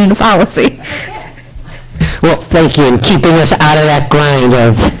information in the policy. Well, thank you, and keeping us out of that grind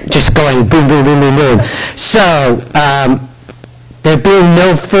of just going boom, boom, boom, boom, boom. So, there being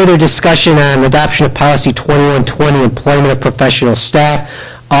no further discussion on adoption of policy 2120, employment of professional staff,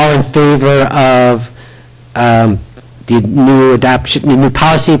 all in favor of the new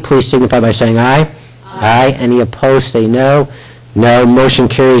policy, please signify by saying aye. Aye. Any opposed, say no. No. Motion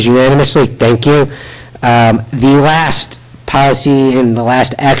carries unanimously. Thank you. The last policy and the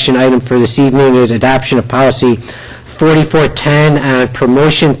last action item for this evening is adoption of policy 4410 on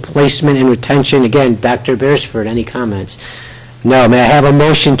promotion, placement, and retention. Again, Dr. Beresford, any comments? No. May I have a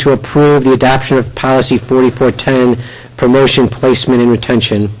motion to approve the adoption of policy 4410, promotion, placement, and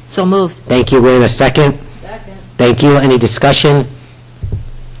retention? So moved. Thank you, Lynn. A second? Second. Thank you. Any discussion?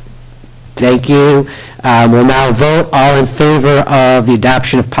 Thank you. We'll now vote. All in favor of the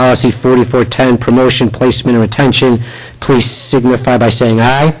adoption of policy 4410, promotion, placement, and retention, please signify by saying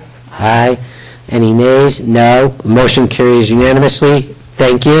aye. Aye. Any nays? No. Motion carries unanimously.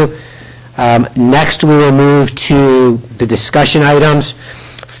 Thank you. Next, we will move to the discussion items.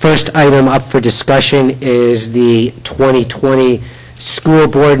 First item up for discussion is the 2020 school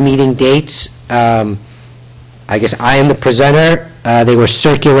board meeting dates. I guess I am the presenter. They were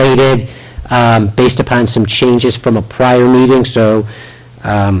circulated based upon some changes from a prior meeting. So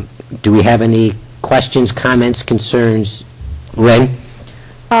do we have any questions, comments, concerns? Lynn?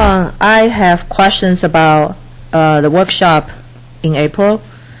 I have questions about the workshop in April.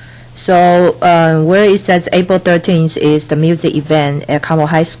 So where it says April 13th is the music event at Carmel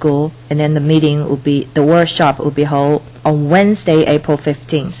High School, and then the workshop will be held on Wednesday, April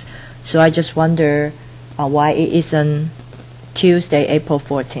 15th. So I just wonder why it isn't Tuesday, April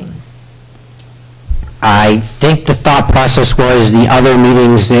 14th. I think the thought process was the other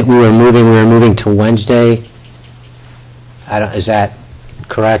meetings that we were moving to Wednesday. Is that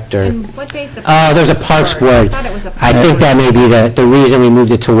correct, or? And what day's the? Oh, there's a Parks Board. I thought it was a. I think that may be the reason we moved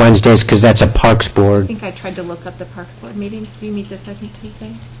it to Wednesdays, because that's a Parks I Board. think I tried to look up the Parks Board meetings. Do you meet the second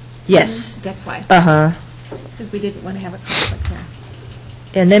Tuesday? Yes. That's why. Uh-huh. Because we didn't want to have a conflict there.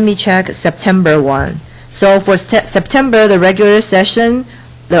 And let me check September 1. So for September, the regular session,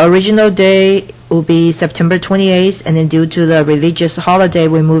 the original day will be September 28th, and then due to the religious holiday,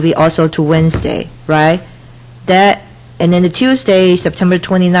 we move it also to Wednesday, right? And then the Tuesday, September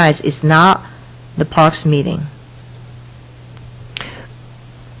 29th, is not the Parks meeting.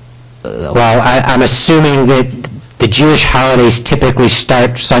 Well, I'm assuming that the Jewish holidays typically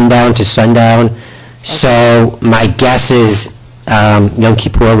start sundown to sundown, so my guess is Yom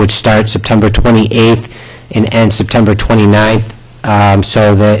Kippur would start September 28th and end September 29th,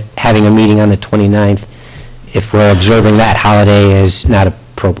 so that having a meeting on the 29th, if we're observing that holiday, is not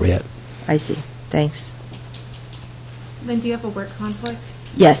appropriate. I see. Thanks. Lynn, do you have a work conflict?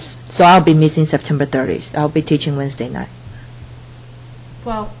 Yes, so I'll be missing September 30th. I'll be teaching Wednesday night.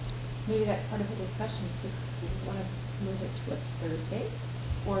 Well, maybe that's part of the discussion. Do we want to move it to a Thursday?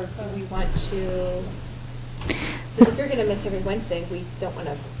 Or do we want to, if you're going to miss every Wednesday, we don't want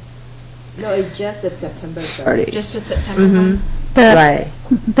to. No, it's just the September 30th. Just the September one? Right.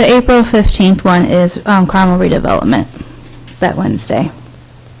 The April 15th one is Carmel redevelopment, that Wednesday.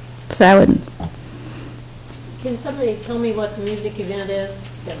 So I would, Can somebody tell me what the music event is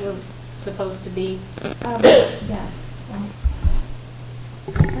that we're supposed to be? Yes.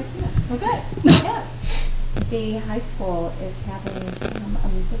 Okay. Yeah. The high school is having a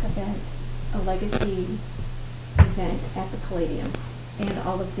music event, a legacy event at the Palladium, and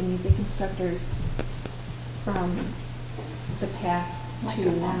all of the music instructors from the past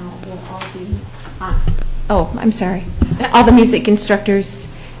to now will all be on. Oh, I'm sorry. All the music instructors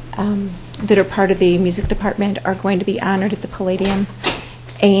that are part of the music department are going to be honored at the Palladium,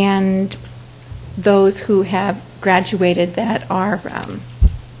 and those who have graduated that are,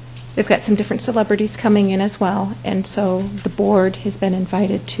 they've got some different celebrities coming in as well, and so the board has been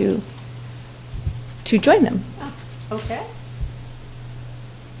invited to join them. Okay.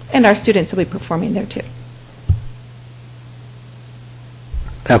 And our students will be performing there too.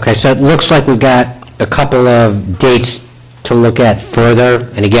 Okay, so it looks like we've got a couple of dates to look at further,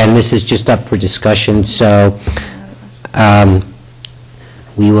 and again, this is just up for discussion, so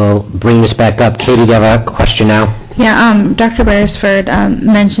we will bring this back up. Katie, do you have a question now? yeah, Dr. Beresford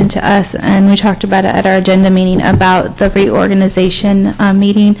mentioned to us, and we talked about it at our agenda meeting, about the reorganization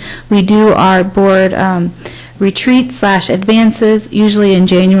meeting. We do our board retreat/advances, usually in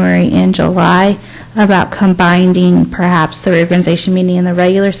January and July, about combining perhaps the reorganization meeting and the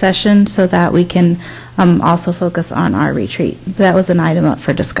regular session so that we can also focus on our retreat. That was an item up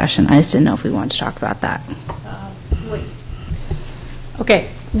for discussion. I just didn't know if we wanted to talk about that. Okay.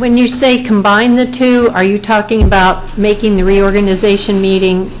 When you say combine the two, are you talking about making the reorganization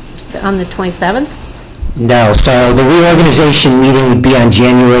meeting on the 27th? No, so the reorganization meeting would be on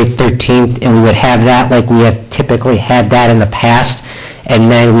January 13th, and we would have that like we have typically had that in the past,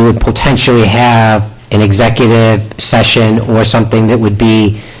 and then we would potentially have an executive session or something that would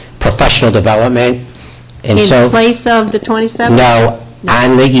be professional development. And In place of the 27th? No,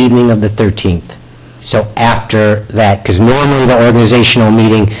 on the evening of the 13th. So after that, because normally the organizational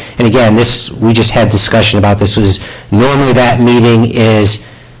meeting, and again, we just had discussion about this, was normally that meeting is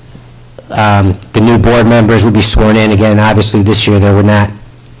the new board members would be sworn in. Again, obviously this year there would not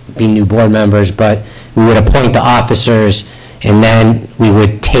be new board members, but we would appoint the officers, and then we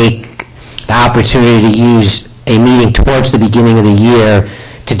would take the opportunity to use a meeting towards the beginning of the year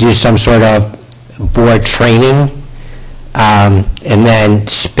to do some sort of board training, and then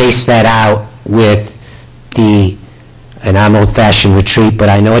space that out with and I'm old-fashioned retreat, but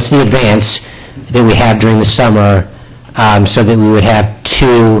I know it's the advance that we have during the summer, so that we would have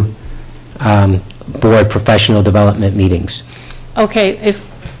two board professional development meetings. Okay,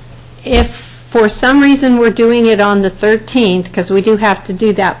 if for some reason we're doing it on the 13th, because we do have to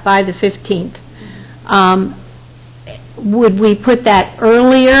do that by the 15th, would we put that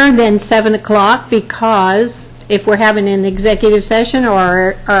earlier than 7 o'clock? Because if we're having an executive session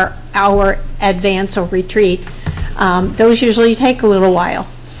or our advance or retreat, those usually take a little while.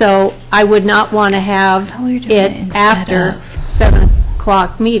 So I would not want to have it after 7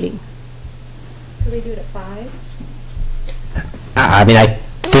 o'clock meeting. Could we do it at 5? I mean, I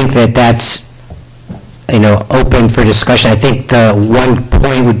think that that's, open for discussion. I think the one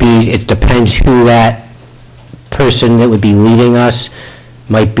point would be, it depends who that person that would be leading us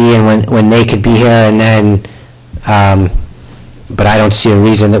might be, and when they could be here, and then, but I don't see a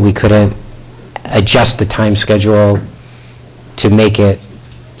reason that we couldn't adjust the time schedule to make it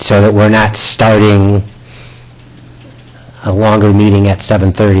so that we're not starting a longer meeting at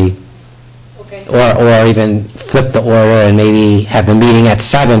 7:30. Okay. Or even flip the order and maybe have the meeting at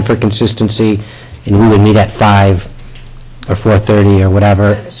 7 for consistency, and we would meet at 5 or 4:30 or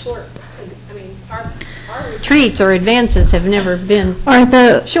whatever. Our retreats or advances have never been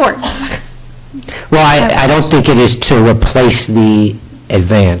short. Well, I don't think it is to replace the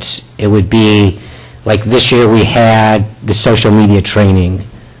advance. It would be, like this year we had the social media training.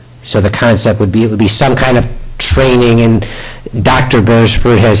 So the concept would be, it would be some kind of training, and Dr.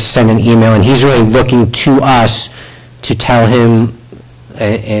 Beresford has sent an email, and he's really looking to us to tell him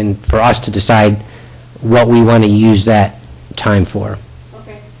and for us to decide what we want to use that time for.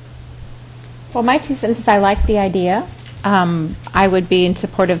 Well, my 2 cents is I like the idea. I would be in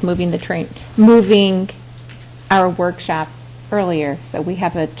support of moving our workshop earlier, so we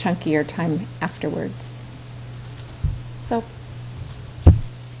have a chunkier time afterwards. So.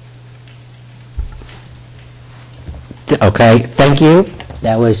 Okay, thank you.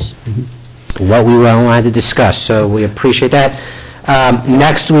 That was what we wanted to discuss, so we appreciate that.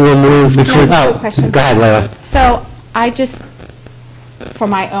 Next, we will move. Question. Go ahead, Layla. So I just, for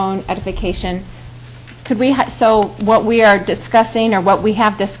my own edification, could we, so what we are discussing, or what we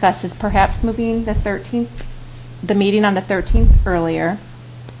have discussed, is perhaps moving the 13th, the meeting on the 13th earlier.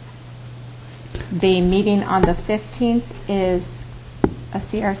 The meeting on the 15th is a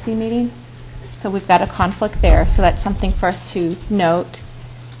CRC meeting, so we've got a conflict there, so that's something for us to note.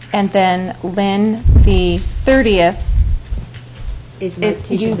 And then, Lynn, the 30th,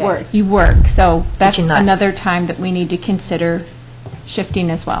 you work, so that's another time that we need to consider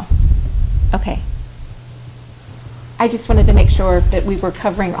shifting as well. Okay. I just wanted to make sure that we were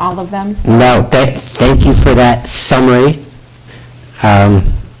covering all of them. So. No, thank you for that summary.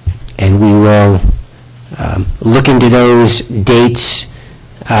 And we will look into those dates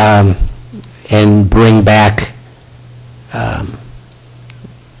and bring back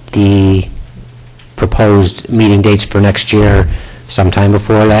the proposed meeting dates for next year sometime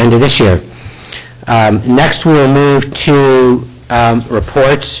before the end of this year. Next, we will move to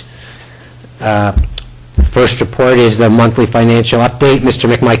reports. First report is the monthly financial update. Mr.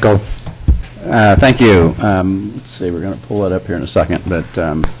 McMichael. Thank you. Let's see, we're going to pull it up here in a second. But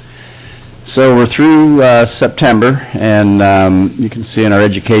so we're through September, and you can see in our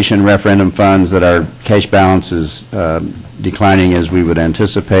education referendum funds that our cash balance is declining as we would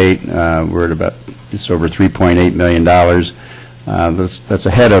anticipate. We're at about just over $3.8 million. That's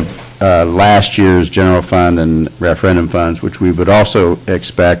ahead of last year's general fund and referendum funds, which we would also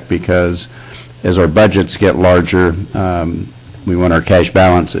expect because as our budgets get larger, we want our cash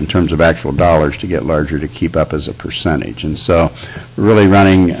balance in terms of actual dollars to get larger to keep up as a percentage. And so we're really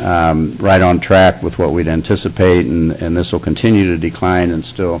running right on track with what we'd anticipate, and this will continue to decline and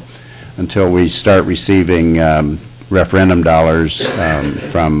still until we start receiving referendum dollars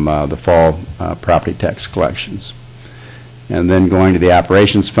from the fall property tax collections. And then going to the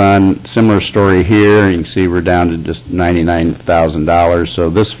operations fund, similar story here. You can see we're down to just $99,000. So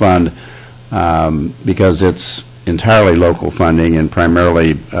this fund, because it's entirely local funding and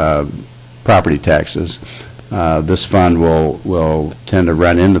primarily property taxes, this fund will tend to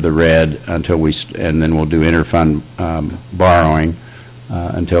run into the red until we, and then we'll do interfund borrowing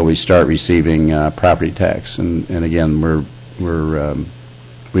until we start receiving property tax. And again,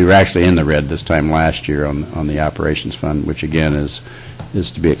 we were actually in the red this time last year on the operations fund, which again is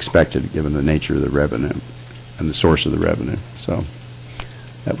to be expected given the nature of the revenue and the source of the revenue. So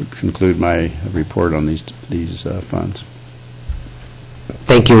that would conclude my report on these funds.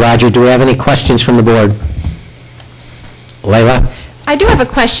 Thank you, Roger. Do we have any questions from the board? Layla? I do have a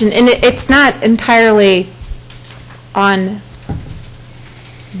question, and it's not entirely on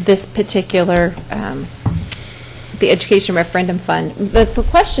this particular the education referendum fund. The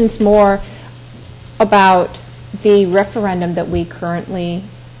question's more about the referendum that we currently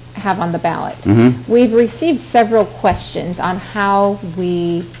have on the ballot. Mm-hmm. We've received several questions on how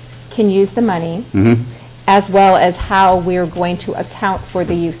we can use the money, mm-hmm. as well as how we're going to account for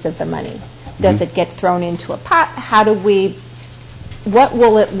the use of the money. Does mm-hmm. it get thrown into a pot? How do we, what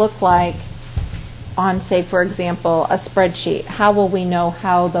will it look like on, say, for example, a spreadsheet? How will we know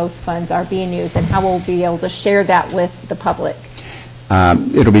how those funds are being used, and how will we be able to share that with the public?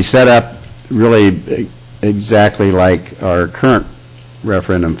 It'll be set up really exactly like our current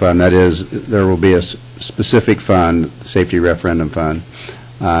referendum fund. That is, there will be a specific fund, safety referendum fund.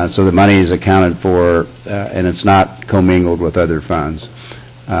 So the money is accounted for, and it's not commingled with other funds.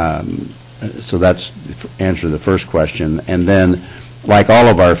 So that's the answer to the first question. And then, like all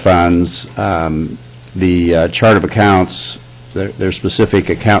of our funds, the chart of accounts, there's specific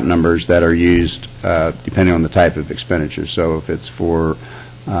account numbers that are used depending on the type of expenditure. So if it's for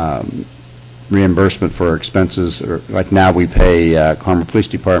reimbursement for expenses, or like now we pay Carmel Police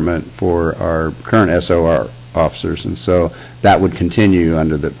Department for our current SOR officers, and so that would continue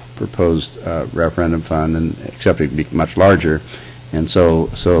under the proposed referendum fund, and except it would be much larger. And so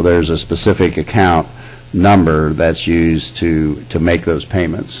there's a specific account number that's used to make those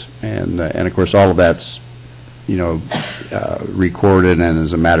payments, and of course all of that's recorded and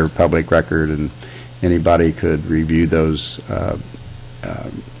is a matter of public record, and anybody could review those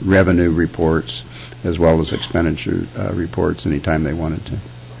revenue reports as well as expenditure reports anytime they wanted to.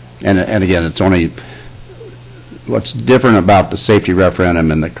 And again, it's only, what's different about the safety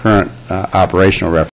referendum and the current operational referendum